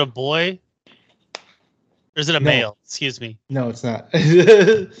 Is it a boy? Or is it a male? Excuse me. No, it's not.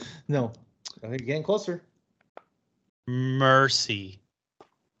 No. You're getting closer. Mercy.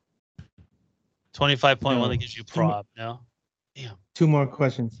 25.1 that gives you prob. No? Damn. 2 more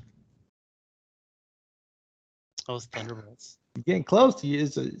questions. That was Thunderbolts. You're getting close. You're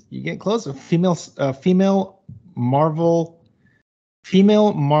getting closer. Female Marvel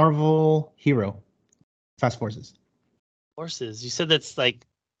hero. Fast Forces. Forces. You said that's like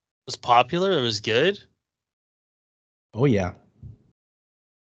was popular. It was good. Oh yeah.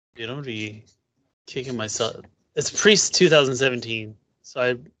 Dude, I'm gonna be kicking myself. It's pre 2017, so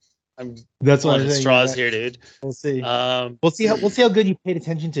I'm. That's what I'm saying. Straws here, dude. We'll see. We'll see how good you paid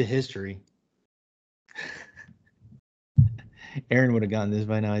attention to history. Aaron would have gotten this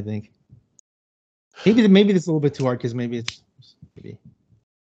by now, I think. Maybe this is a little bit too hard because maybe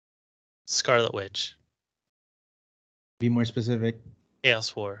Scarlet Witch. Be more specific.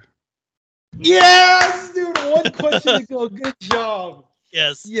 Chaos War. Yes, dude. 1 question to go. Good job.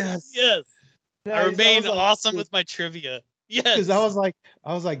 Yes. Nice. I remained awesome with my trivia. Yes. Because I was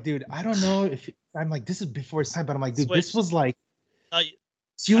like, dude, I don't know if I'm like this is before its time, but I'm like, dude, this was like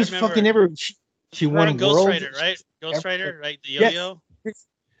she was fucking everywhere. She won Ghost Rider, right? Ghost Rider, right? The yo-yo. Yes.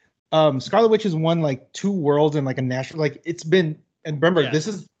 Scarlet Witch has won like 2 worlds and like a national. Like it's been, and remember, this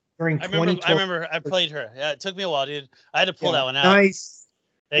is during 2012. I remember. I played her. Yeah, it took me a while, dude. I had to pull that one out. Nice.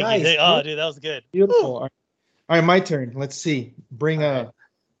 Thank you. Oh, dude, that was good. Beautiful. All right, my turn. Let's see. Bring your.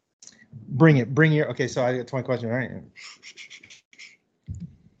 Okay, so I got 20 questions. All right.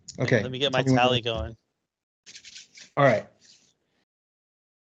 Okay. Let me get my tally going. All right.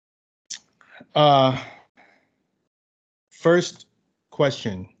 First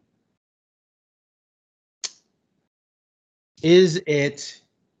question. Is it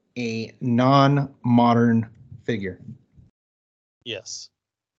a non-modern figure? Yes.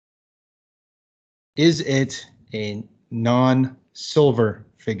 Is it a non-silver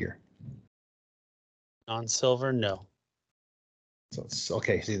figure? Non-silver, no. So it's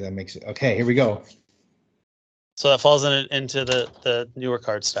okay. See, that makes it okay. Here we go. So that falls into the newer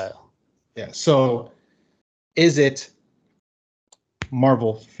card style. Yeah. So, is it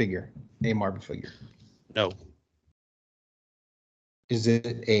Marvel figure? A Marvel figure? No. Is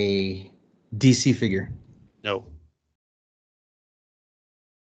it a DC figure? No.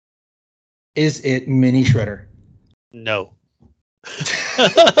 Is it Mini Shredder? No. I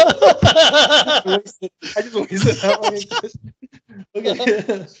just wasted that one.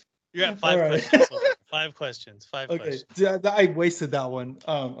 Okay. You're at 5 questions. 5 questions. 5 questions. Yeah, I wasted that one.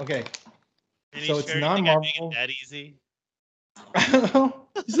 Okay. So it's non-Marvel. That easy.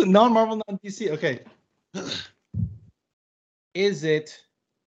 Is it non-Marvel, non-DC? Okay. Is it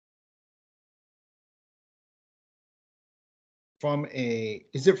from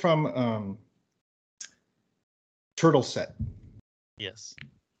Turtle set? Yes.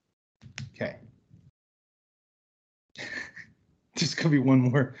 Okay. Just could be one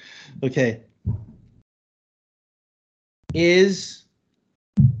more. Okay. Is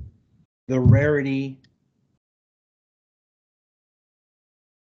the rarity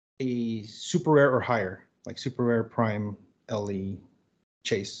a super rare or higher? Like super rare, prime, LE,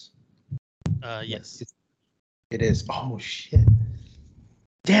 chase? Yes. It is. Oh, shit.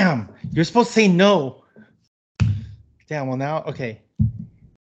 Damn. You're supposed to say no. Damn. Well, now, okay.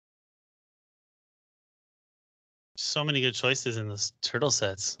 So many good choices in this turtle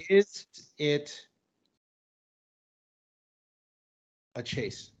sets. Is it a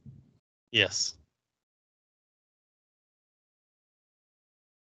chase? Yes.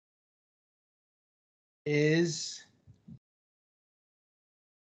 Is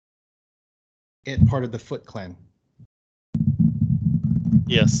it part of the Foot Clan?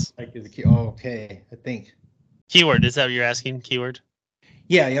 Yes. Like is the okay, I think. Keyword, is that what you're asking? Keyword?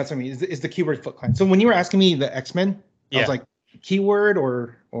 Yeah, that's what I mean. Is the keyword Foot Clan? So when you were asking me the X-Men, I was like keyword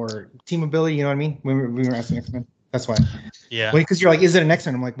or team ability, you know what I mean? When we were asking X-Men. That's why. Yeah. Wait, because you're like, is it an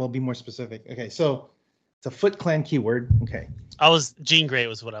X-Men? I'm like, well, be more specific. Okay, so it's a Foot Clan keyword. Okay. Jean Grey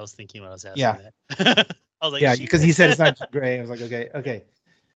was what I was thinking when I was asking Yeah. that. I was like, yeah, because he said it's not Jean Grey. I was like, okay.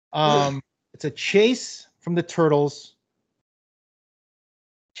 It's a Chase from the Turtles.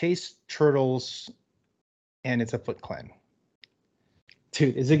 Chase Turtles, and it's a Foot Clan.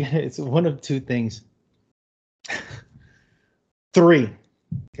 Dude, it's one of two things. 3.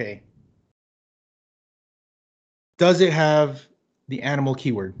 Okay. Does it have the animal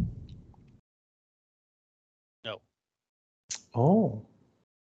keyword? No. Oh.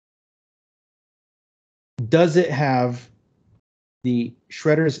 Does it have the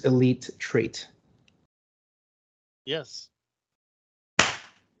Shredder's Elite trait? Yes.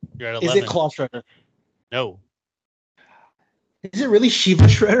 You're at 11. Is it Claw Shredder? No. Is it really Shiva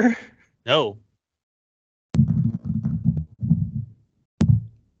Shredder? No.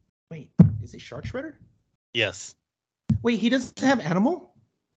 Wait, is it Shark Shredder? Yes. Wait, he doesn't have animal?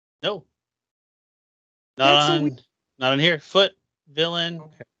 No. That's so Not weird. on here. Foot, villain,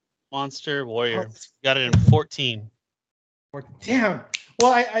 Okay. monster, warrior. Oh, Got it in 14. Damn.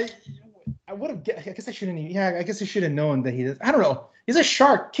 Well, I would have. I guess I shouldn't. Yeah, I guess I should have known that he does. I don't know. He's a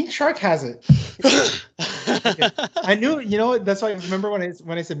shark. King Shark has it. I knew. You know. That's why I remember when I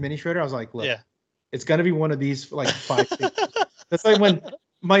said mini shredder. I was like, look, Yeah. it's gonna be one of these like 5 things. That's like when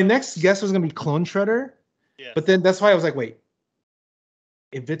my next guess was gonna be clone shredder. Yes. But then that's why I was like, wait.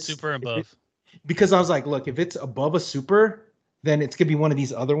 If it's super above. Because I was like, look, if it's above a super, then it's gonna be one of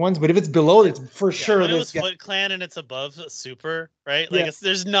these other ones. But if it's below, it's for sure when it this was Foot Clan and it's above a super, right? Yeah. Like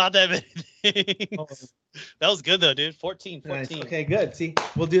there's not that many things. Oh. That was good though, dude. 14. Nice. Okay, good. See,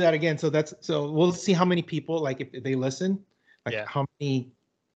 we'll do that again. So we'll see how many people, like, if they listen, like Yeah. how many,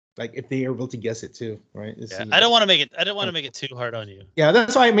 like if they are able to guess it too, right? Let's Yeah. see. I don't want to make it too hard on you. Yeah,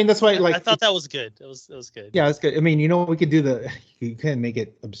 that's why. I mean, that's why. Like, I thought that was good. That was good. yeah, that's good. I mean, you know, we could do you can make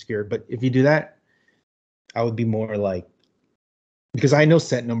it obscure, but if you do that, I would be more like, because I know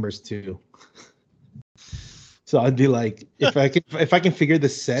set numbers too. So I'd be like, if I can figure the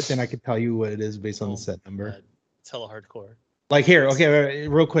set, then I could tell you what it is based on the set number. It's hella hardcore. Like here, okay,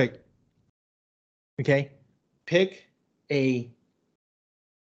 real quick. Okay, pick a.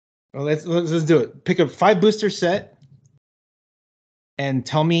 Well, let's do it. Pick a 5 booster set, and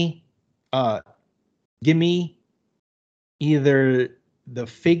tell me, give me either the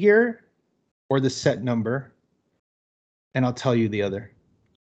figure or the set number, and I'll tell you the other.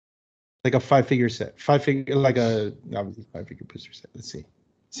 Like a 5-figure set, like a obviously 5-figure booster set. Let's see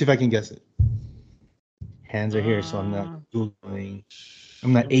if I can guess it. Hands are here, so I'm not googling.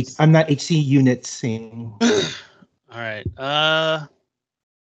 I'm not HC unitsing.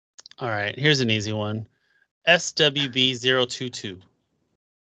 All right. Here's an easy one. SWB022.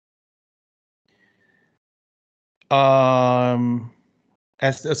 So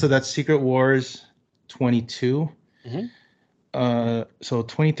that's Secret Wars 22. Mm-hmm. So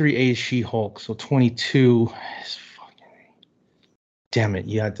 23A is She-Hulk. So 22 is fucking. Damn it!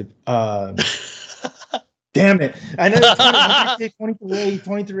 You had to. Damn it! I know it's 23A.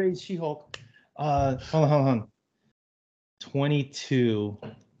 23A is She-Hulk. Hold on. 22,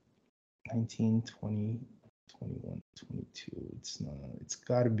 19, 20, 21, 22. It's not. It's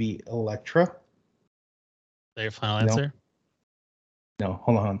got to be Elektra. Is that your final answer? No,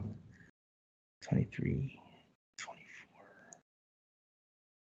 hold on. 23, 24,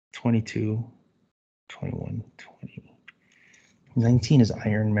 22, 21, 20. 19 is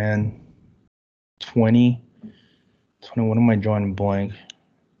Iron Man. 20, what am I drawing blank?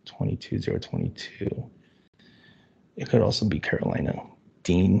 22, 022. It could also be Carolina.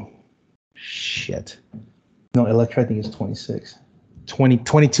 Dean. Shit. No, Elektra I think is 26.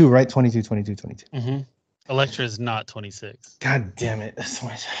 22, right? 22. Mm-hmm. Elektra is not 26. God damn it. That's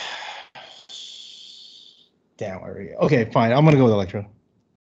my... Damn, okay, fine. I'm going to go with Elektra.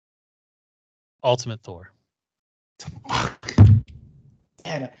 Ultimate Thor. Fuck.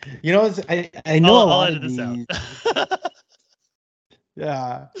 Damn. You know, I know a lot of these. Out.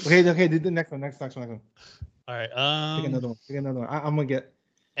 Yeah. Okay. Do the next one. All right. Pick another one. I'm gonna get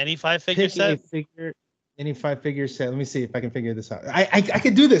any 5-figure set. Any 5-figure set. Let me see if I can figure this out. I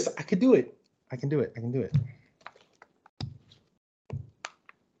could do this. I can do it.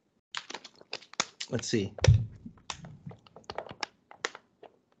 Let's see.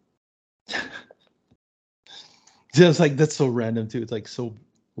 Just like that's so random too. It's like so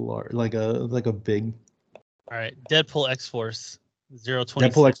large, like a big. All right, Deadpool X-Force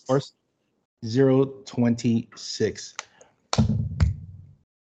 026. Deadpool X-Force 026.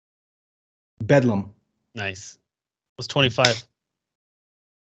 Bedlam. Nice. It was 25.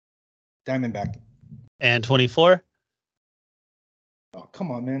 Diamondback. And 24. Oh,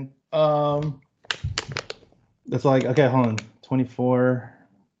 come on, man. That's like, okay, hold on. 24.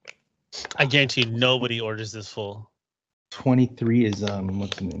 I guarantee nobody orders this full. 23 is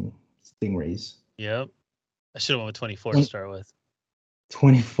what's the name? Stingrays. Yep. I should have went with 24 to start with.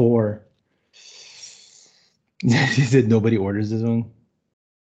 24. He said nobody orders this one.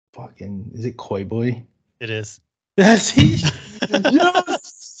 Fucking, is it Koi Boy? It is. Yes, he.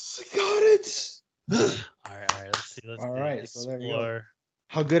 Yes, got it. All right. Let's see. All right, so there you go. Explore.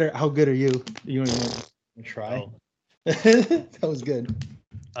 How good are you? You don't even want to try? Oh. That was good.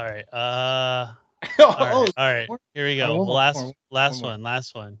 All right. Oh, All right. Here we go. One more, Last one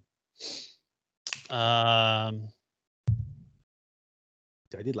one. I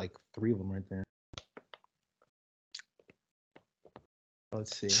did like 3 of them right there.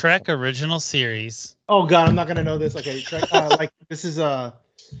 Let's see. Trek original series. Oh God, I'm not gonna know this. Okay, Trek. This is a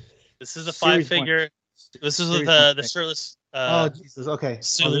Series Series 5-figure. This is with Series the one. shirtless oh Jesus. Okay.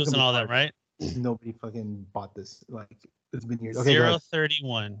 Sulus and all that, right? Nobody fucking bought this. Like it's been years. Okay.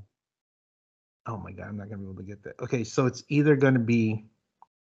 031. Oh my God, I'm not gonna be able to get that. Okay, so it's either gonna be.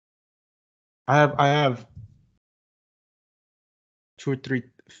 I have 2 or 3,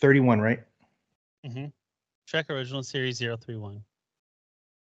 31, right? Mm-hmm. Trek original series 031.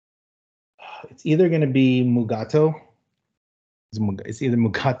 It's either gonna be Mugato. It's either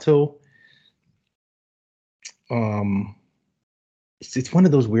Mugato. It's one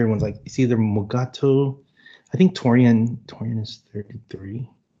of those weird ones. Like it's either Mugato. I think Torian is 33.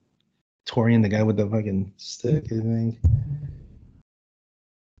 Torian, the guy with the fucking stick, I think.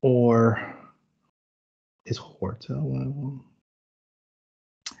 Or is Horta one of them?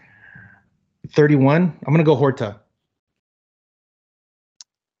 31. I'm gonna go Horta.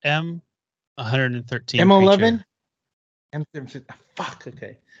 M113. M11. M13. Fuck.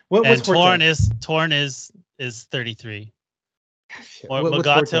 Okay. What's And Horta? Torn is 33. Shit, Or what's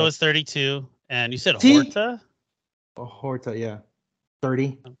Mugato Horta? is 32. And you said See? Horta? Oh, Horta, yeah.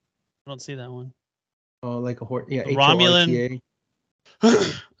 30. I don't see that one. Oh, like a Horta. Yeah. Romulan.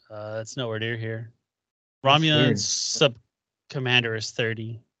 HORTA. That's nowhere near here. That's Romulan weird. sub commander is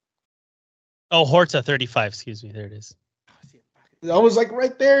 30. Oh, Horta 35. Excuse me. There it is. I was like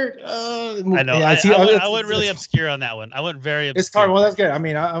right there. I know. Yeah, I went really obscure on that one. I went very obscure. It's hard. Well, that's good. I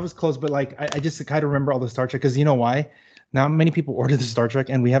mean, I was close, but like, I just kind of remember all the Star Trek because you know why? Not many people order the Star Trek,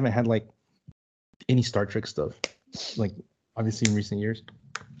 and we haven't had like any Star Trek stuff, like obviously in recent years.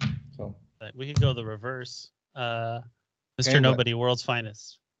 So We could go the reverse. Mr. Okay, Nobody, World's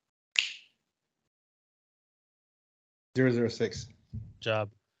Finest. 006. Job.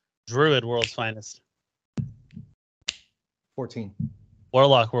 Druid, World's Finest. 14.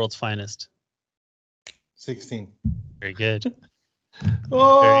 Warlock, World's Finest. 16. Very good.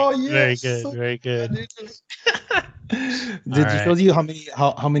 Oh Very yes. good. Very good. Did you right. show you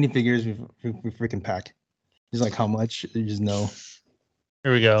how many figures we freaking pack? Just like how much? You just know.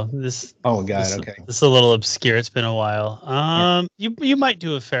 Here we go. This. Oh God. This, Okay. This is a little obscure. It's been a while. You might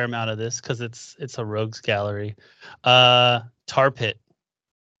do a fair amount of this because it's a rogues gallery. Tar Pit,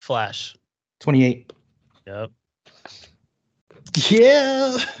 Flash. 28. Yep.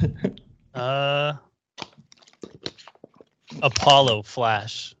 Yeah. Apollo,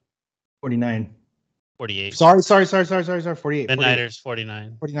 Flash. 49. 48. Sorry. 48. Midnighters,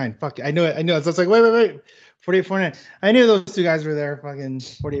 49. 49. Fuck. I knew it. So I was like, wait. 48, 49. I knew those two guys were there. Fucking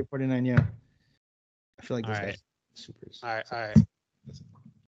 48, 49. Yeah. I feel like those guys are supers. All right.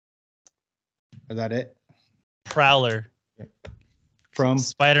 Is that it? Prowler. From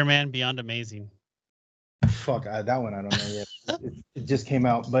Spider-Man Beyond Amazing. fuck that one I don't know yet. It just came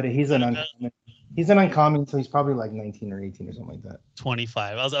out, but he's an uncommon. He's an uncommon, so he's probably like 19 or 18 or something like that.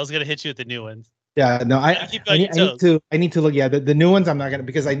 25. I was gonna hit you with the new ones. Yeah, no, I need to look. Yeah, the new ones I'm not gonna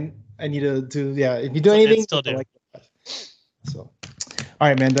because I need to yeah. If you do anything, still do. like that. So, all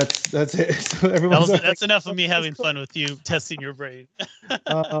right, man, that's it. So That's enough of me having fun with you testing your brain.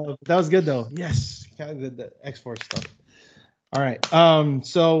 that was good though. Yes, kind of the X-Force stuff. All right,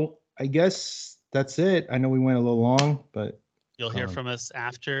 so I guess that's it. I know we went a little long, but You'll hear from us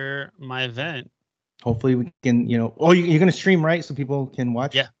after my event. hopefully we can, Oh, you're gonna stream, right? So people can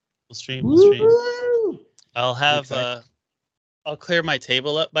watch. Yeah, we'll stream. Woo! I'll have I'll clear my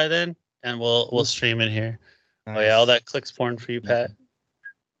table up by then, and we'll stream in here. Nice. Oh yeah, all that clicks porn for you, Pat.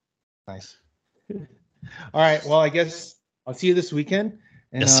 Nice. All right. Well, I guess I'll see you this weekend.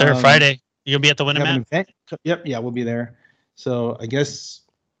 And, Yes, sir. Friday. You'll be at the we Winning have an Map? event. Yep. Yeah, we'll be there. So I guess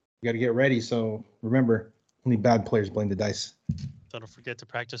we got to get ready. So remember, only bad players blame the dice. So don't forget to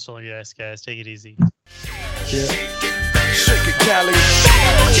practice rolling your dice, guys. Take it easy. Yeah. Shake it, Cali.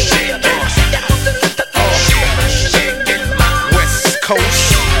 West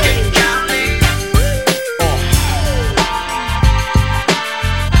Coast.